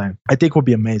reaction time. I think it will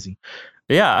be amazing.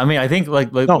 Yeah, I mean, I think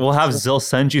like No, we'll have sure. Zil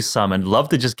send you some and love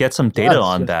to just get some data Yes,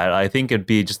 on yes. that. I think it'd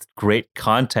be just great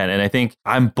content. And I think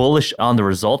I'm bullish on the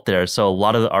result there. So a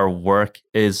lot of our work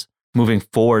is moving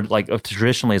forward. Like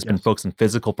traditionally has been Yes. focused on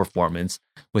physical performance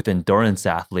with endurance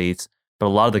athletes. But a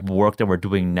lot of the work that we're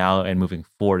doing now and moving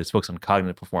forward is focused on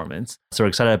cognitive performance. So we're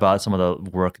excited about some of the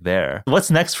work there. What's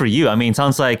next for you? I mean, it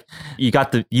sounds like you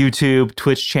got the YouTube,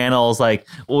 Twitch channels. Like,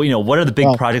 well, what are the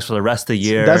big projects for the rest of the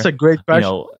year? That's a great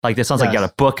question. Like this sounds like you got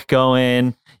a book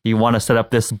going. You want to set up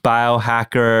this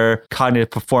biohacker, cognitive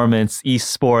performance,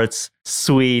 esports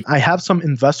suite. I have some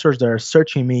investors that are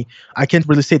searching me. I can't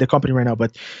really say the company right now,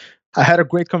 but I had a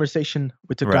great conversation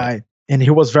with a guy. And he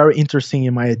was very interested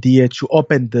in my idea to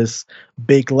open this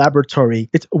big laboratory.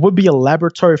 It would be a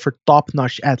laboratory for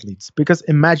top-notch athletes. Because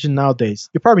imagine nowadays,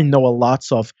 you probably know a lot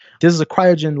of, this is a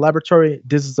cryogen laboratory,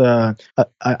 this is a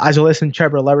isolation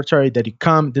chamber laboratory that you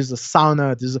come, this is a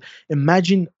sauna,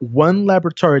 imagine one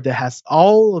laboratory that has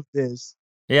all of this.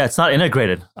 Yeah, it's not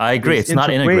integrated. I agree. It's not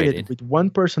integrated. With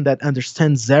one person that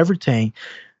understands everything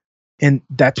and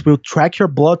that will track your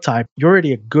blood type. You're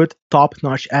already a good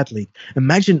top-notch athlete.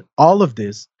 Imagine all of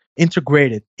this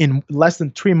integrated in less than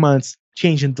 3 months,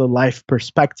 changing the life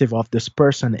perspective of this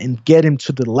person and get him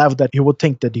to the level that he would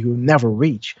think that he will never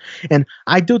reach. And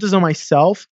I do this on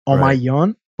myself, on my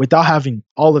own, without having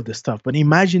all of this stuff. But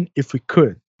imagine if we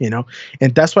could.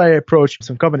 And that's why I approached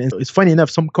some companies. It's funny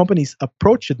enough, some companies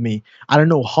approached me. I don't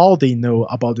know how they know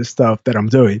about this stuff that I'm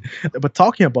doing, but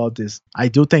talking about this, I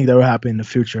do think that will happen in the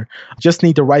future. Just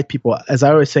need the right people. As I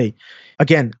always say,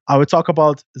 again, I would talk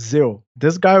about Zil.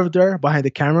 This guy over there behind the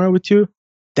camera with you,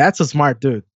 that's a smart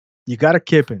dude. You got to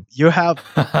keep him. You have...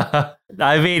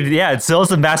 I mean, yeah, Zil's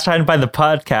the mastermind by the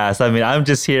podcast. I mean, I'm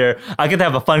just here. I get to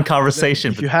have a fun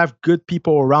conversation. If you have good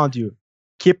people around you,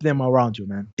 keep them around you,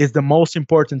 man. It's the most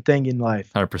important thing in life.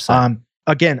 100%.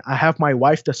 Again, I have my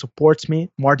wife that supports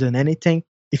me more than anything.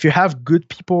 If you have good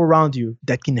people around you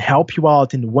that can help you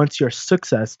out and wants your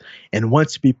success and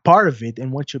wants to be part of it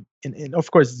and wants you, and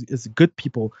of course, it's good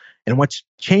people and wants to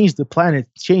change the planet,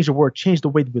 change the world, change the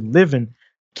way we live in,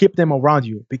 keep them around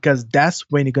you because that's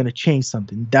when you're going to change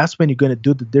something. That's when you're going to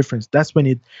do the difference. That's when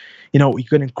you're going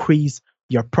to increase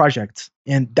your projects.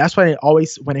 And that's why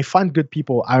when I find good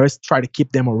people, I always try to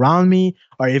keep them around me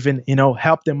or even,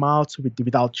 help them out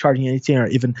without charging anything or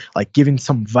even like giving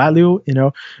some value,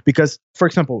 because for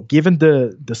example, given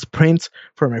the sprint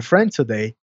for my friend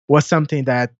today was something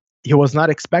that he was not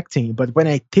expecting. But when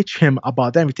I teach him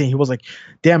about everything, he was like,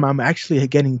 damn, I'm actually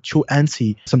getting too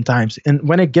antsy sometimes. And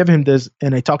when I give him this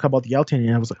and I talk about the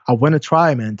L-theanine, I was like, I want to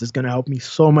try, man. This is going to help me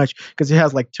so much because he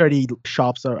has like 30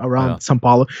 shops around São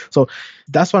Paulo. So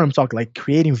that's what I'm talking, like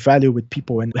creating value with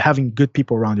people and having good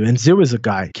people around you. And Zil is a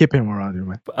guy. Keep him around you,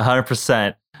 man.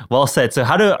 100%. Well said. So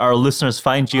how do our listeners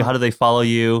find you? How do they follow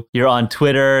you? You're on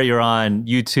Twitter. You're on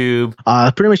YouTube.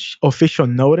 Pretty much official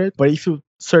noted. But if you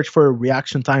search for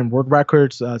reaction time world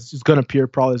records, it's going to appear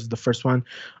probably as the first one.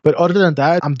 But other than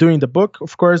that, I'm doing the book.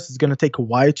 Of course, it's going to take a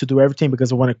while to do everything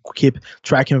because I want to keep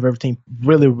tracking of everything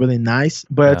really, really nice.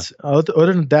 But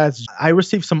other than that, I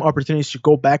received some opportunities to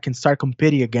go back and start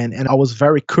competing again. And I was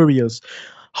very curious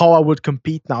how I would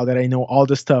compete now that I know all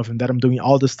this stuff and that I'm doing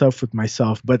all this stuff with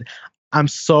myself. But I'm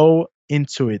so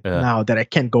into it now that I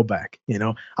can't go back.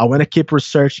 I want to keep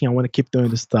researching. I want to keep doing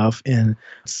this stuff and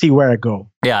see where I go.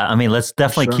 Yeah, I mean, let's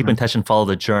definitely keep man. in touch and follow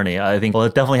the journey. I think we'll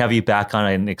definitely have you back on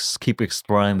and keep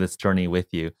exploring this journey with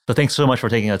you. So thanks so much for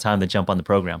taking the time to jump on the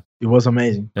program. It was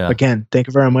amazing. Yeah. Again, thank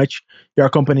you very much. Your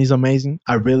company is amazing.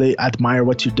 I really admire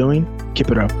what you're doing.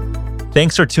 Keep it up.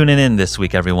 Thanks for tuning in this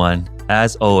week, everyone.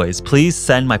 As always, please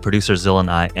send my producer Zil and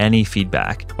I any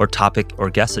feedback or topic or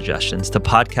guest suggestions to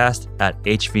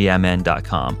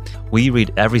podcast@hvmn.com. We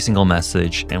read every single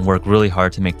message and work really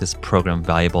hard to make this program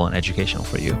valuable and educational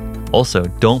for you. Also,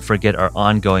 don't forget our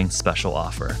ongoing special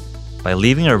offer. By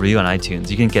leaving a review on iTunes,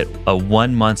 you can get a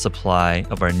 1-month supply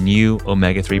of our new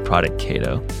omega-3 product,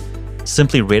 Keto.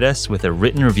 Simply rate us with a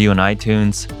written review on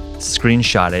iTunes,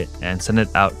 screenshot it, and send it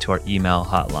out to our email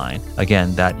hotline.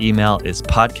 Again, that email is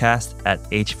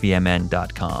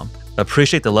podcast@hvmn.com.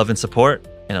 Appreciate the love and support,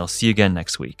 and I'll see you again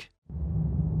next week.